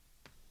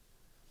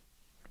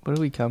 What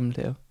do we come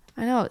to?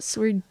 I know, it's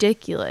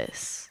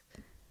ridiculous.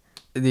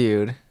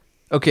 Dude.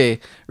 Okay,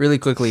 really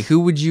quickly, who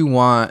would you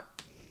want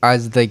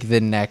as like the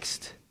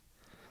next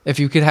if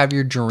you could have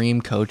your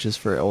dream coaches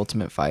for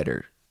Ultimate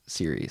Fighter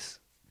series?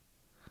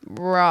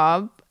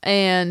 Rob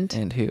and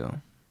who?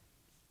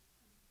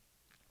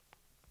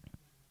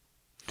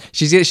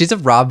 She's a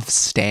Rob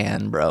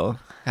stan, bro.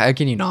 How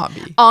can you not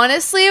be?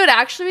 honestly, it would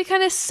actually be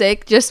kind of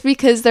sick just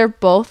because they're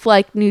both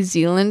like New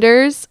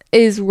Zealanders.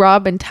 Is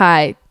Rob and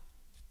Ty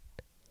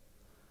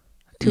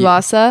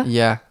Tuivasa?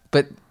 Yeah,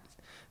 but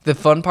the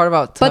fun part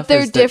about Tough But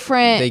they're is that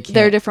different- they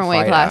they're can't different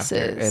weight fight after,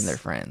 classes. and they're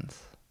friends.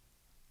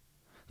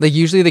 Like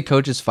usually the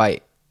coaches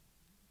fight.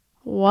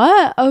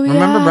 What? Oh yeah.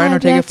 Remember Brian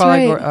Ortega that's fought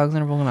right. like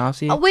Alexander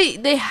Volkanovski? Oh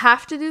wait, they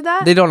have to do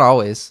that. They don't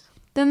always.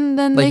 Then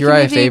Like they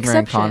Uriah can be the Faber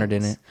and Connor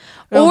exceptions.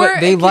 didn't. Or But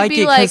they it could like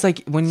be it because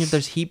like when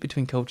there's heat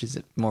between coaches,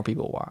 more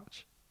people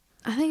watch.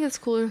 I think it's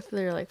cooler if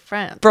they're like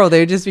friends. Bro, they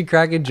would just be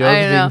cracking jokes,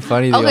 I know. being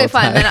funny. The Okay, whole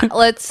fine. time. Then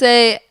let's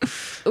say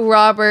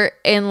Robert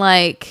and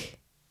like,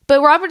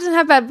 but Robert doesn't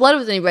have bad blood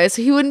with anybody,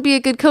 so he wouldn't be a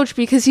good coach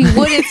because he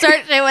wouldn't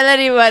start shit with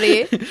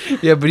anybody.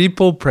 Yeah, but he'd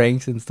pull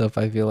pranks and stuff.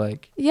 I feel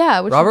like Yeah,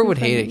 which Robert be would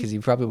hate it funny. because he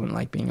probably wouldn't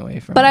like being away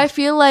from. But him. I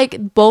feel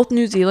like both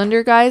New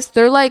Zealander guys,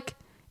 they're like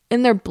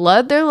in their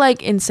blood, they're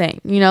like insane.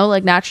 You know,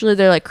 like naturally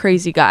they're like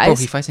crazy guys. Oh,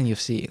 he fights in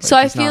UFC. Like, so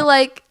I he's feel not-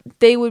 like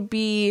they would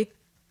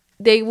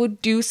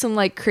do some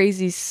like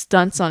crazy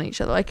stunts on each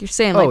other, like you're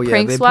saying, Oh, like yeah,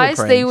 pranks they'd pull wise,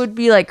 they pranks. would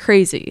be like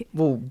crazy.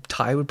 Well,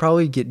 Ty would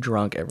probably get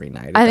drunk every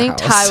night. I think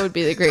Ty would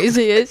be the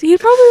craziest. He'd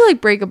probably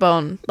like break a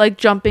bone, like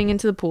jumping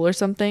into the pool or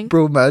something.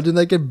 Bro, imagine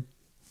like a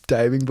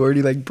diving board.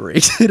 He like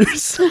breaks it or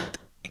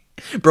something.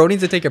 Bro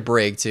needs to take a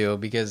break too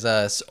because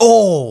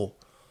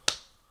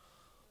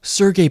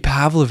Sergey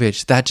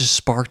Pavlovich, that just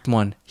sparked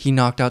one. He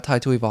knocked out Tai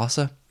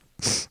Tuivasa.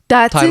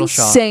 That's Title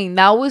shot. insane.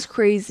 That was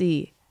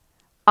crazy.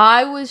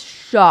 I was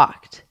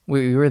shocked.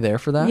 Wait, we were there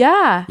for that?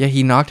 Yeah. Yeah,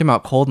 he knocked him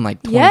out cold in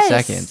like 20 Yes.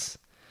 seconds.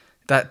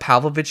 That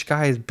Pavlovich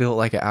guy is built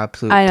like an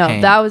absolute I know.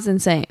 tank. That was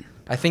insane.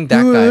 I think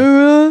that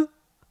guy.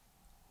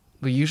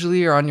 But usually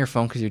you're on your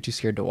phone because you're too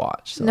scared to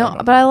watch. So No,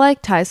 but I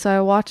like Ty, so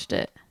I watched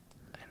it.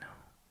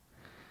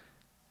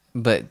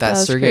 But that That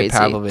was Sergey crazy.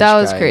 Pavlovich That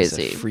was guy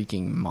crazy. is a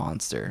freaking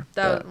monster.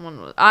 That But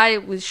one was. I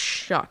was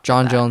shocked.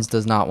 John at that. Jones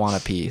does not want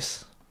a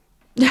piece.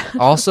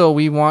 Also,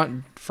 we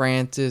want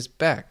Francis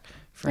back.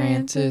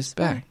 Francis Francis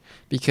back.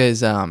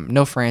 Because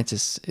no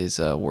Francis is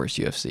worse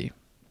UFC.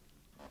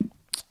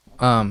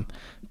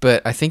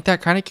 But I think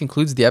that kind of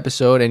concludes the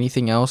episode.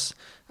 Anything else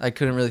I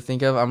couldn't really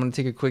think of? I'm going to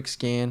take a quick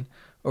scan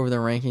over the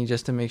ranking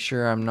just to make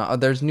sure I'm not...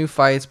 there's new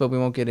fights, but we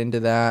won't get into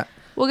that.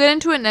 We'll get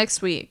into it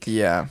next week.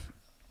 Yeah.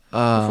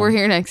 If we're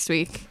here next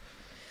week.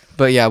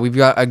 But yeah, we've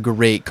got a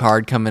great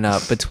card coming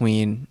up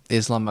between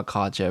Islam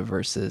Makhachev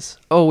versus...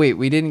 Oh, wait,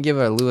 we didn't give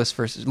a Lewis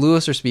or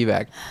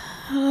Spivak.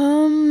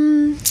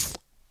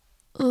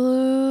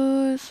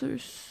 Lewis or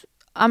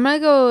I'm gonna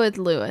go with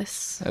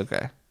Lewis.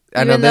 Okay.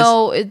 Even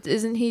though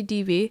isn't he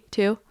DV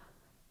too?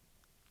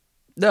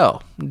 No,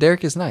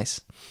 Derek is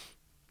nice.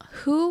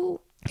 Who?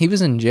 He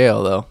was in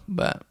jail though,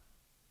 but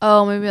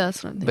Oh, maybe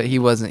that's what I'm thinking. he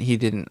wasn't. He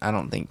didn't. I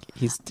don't think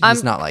he's I'm-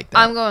 not like that.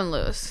 I'm going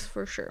Lewis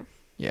for sure.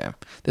 Yeah,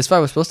 this fight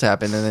was supposed to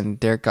happen, and then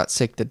Derek got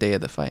sick the day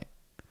of the fight.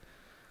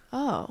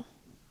 Oh.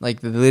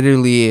 Like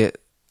literally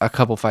a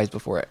couple fights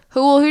before it.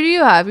 Who do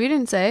you have? You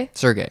didn't say.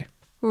 Sergey.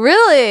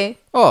 Really?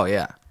 Oh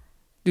yeah,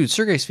 dude.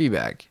 Sergey's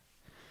feedback.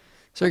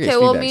 Sergey's Okay,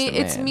 well feedback's the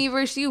it's man. me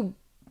versus you.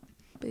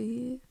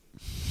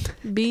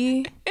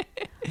 B.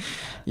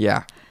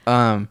 Yeah.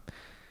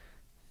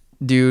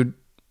 Dude,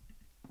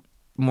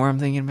 more I'm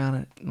thinking about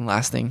it,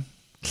 last thing,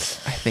 I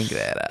think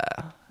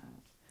that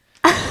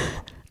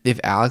if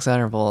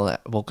Alexander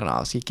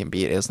Volkanovski can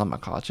beat Islam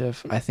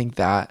Makhachev, I think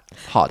that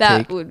That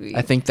take would be-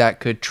 I think that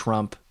could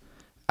trump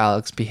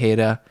Alex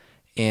Picheda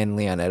and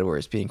Leon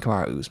Edwards beating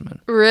Kamaru Usman.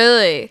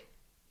 Really?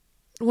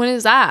 When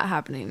is that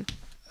happening?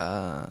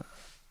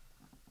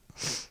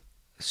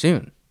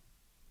 Soon.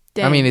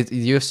 Dang. I mean,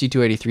 UFC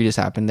 283 just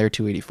happened. They're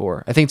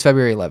 284. I think it's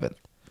February 11th,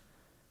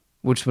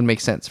 which would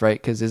make sense,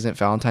 right? Because isn't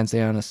Valentine's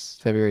Day on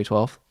February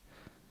 12th?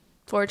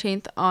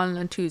 14th on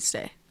a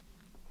Tuesday.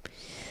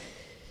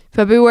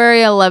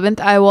 February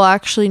 11th, I will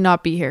actually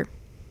not be here.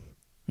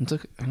 It's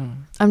okay. I don't know.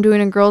 I'm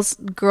doing a girl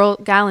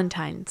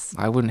Galentine's.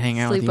 I wouldn't hang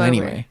out with you Sleepover.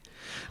 anyway.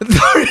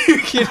 Are you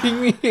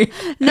kidding me?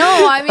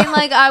 No, I mean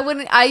like I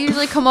wouldn't. I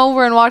usually come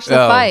over and watch the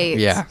fight.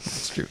 Yeah,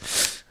 that's true.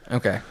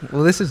 Okay.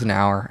 Well, this is an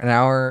hour. An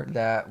hour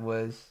that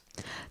was...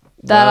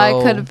 That I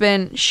well, could have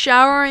been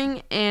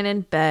showering and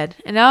in bed,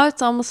 and now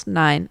it's almost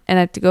 9, and I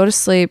have to go to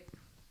sleep.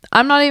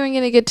 I'm not even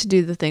gonna get to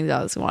do the things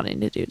I was wanting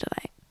to do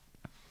tonight.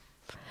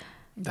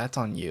 That's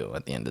on you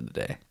at the end of the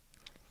day.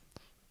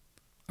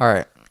 All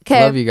right.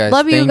 Okay, Love you guys.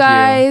 Love you Thank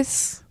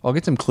guys. I'll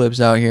get some clips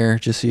out here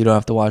just so you don't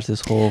have to watch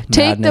this whole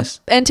Take madness.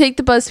 the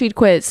BuzzFeed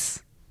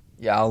quiz.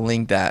 Yeah, I'll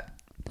link that.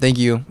 Thank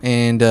you.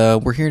 And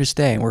we're here to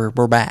stay. We're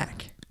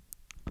back.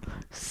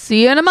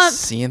 See you in a month.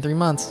 See you in 3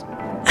 months.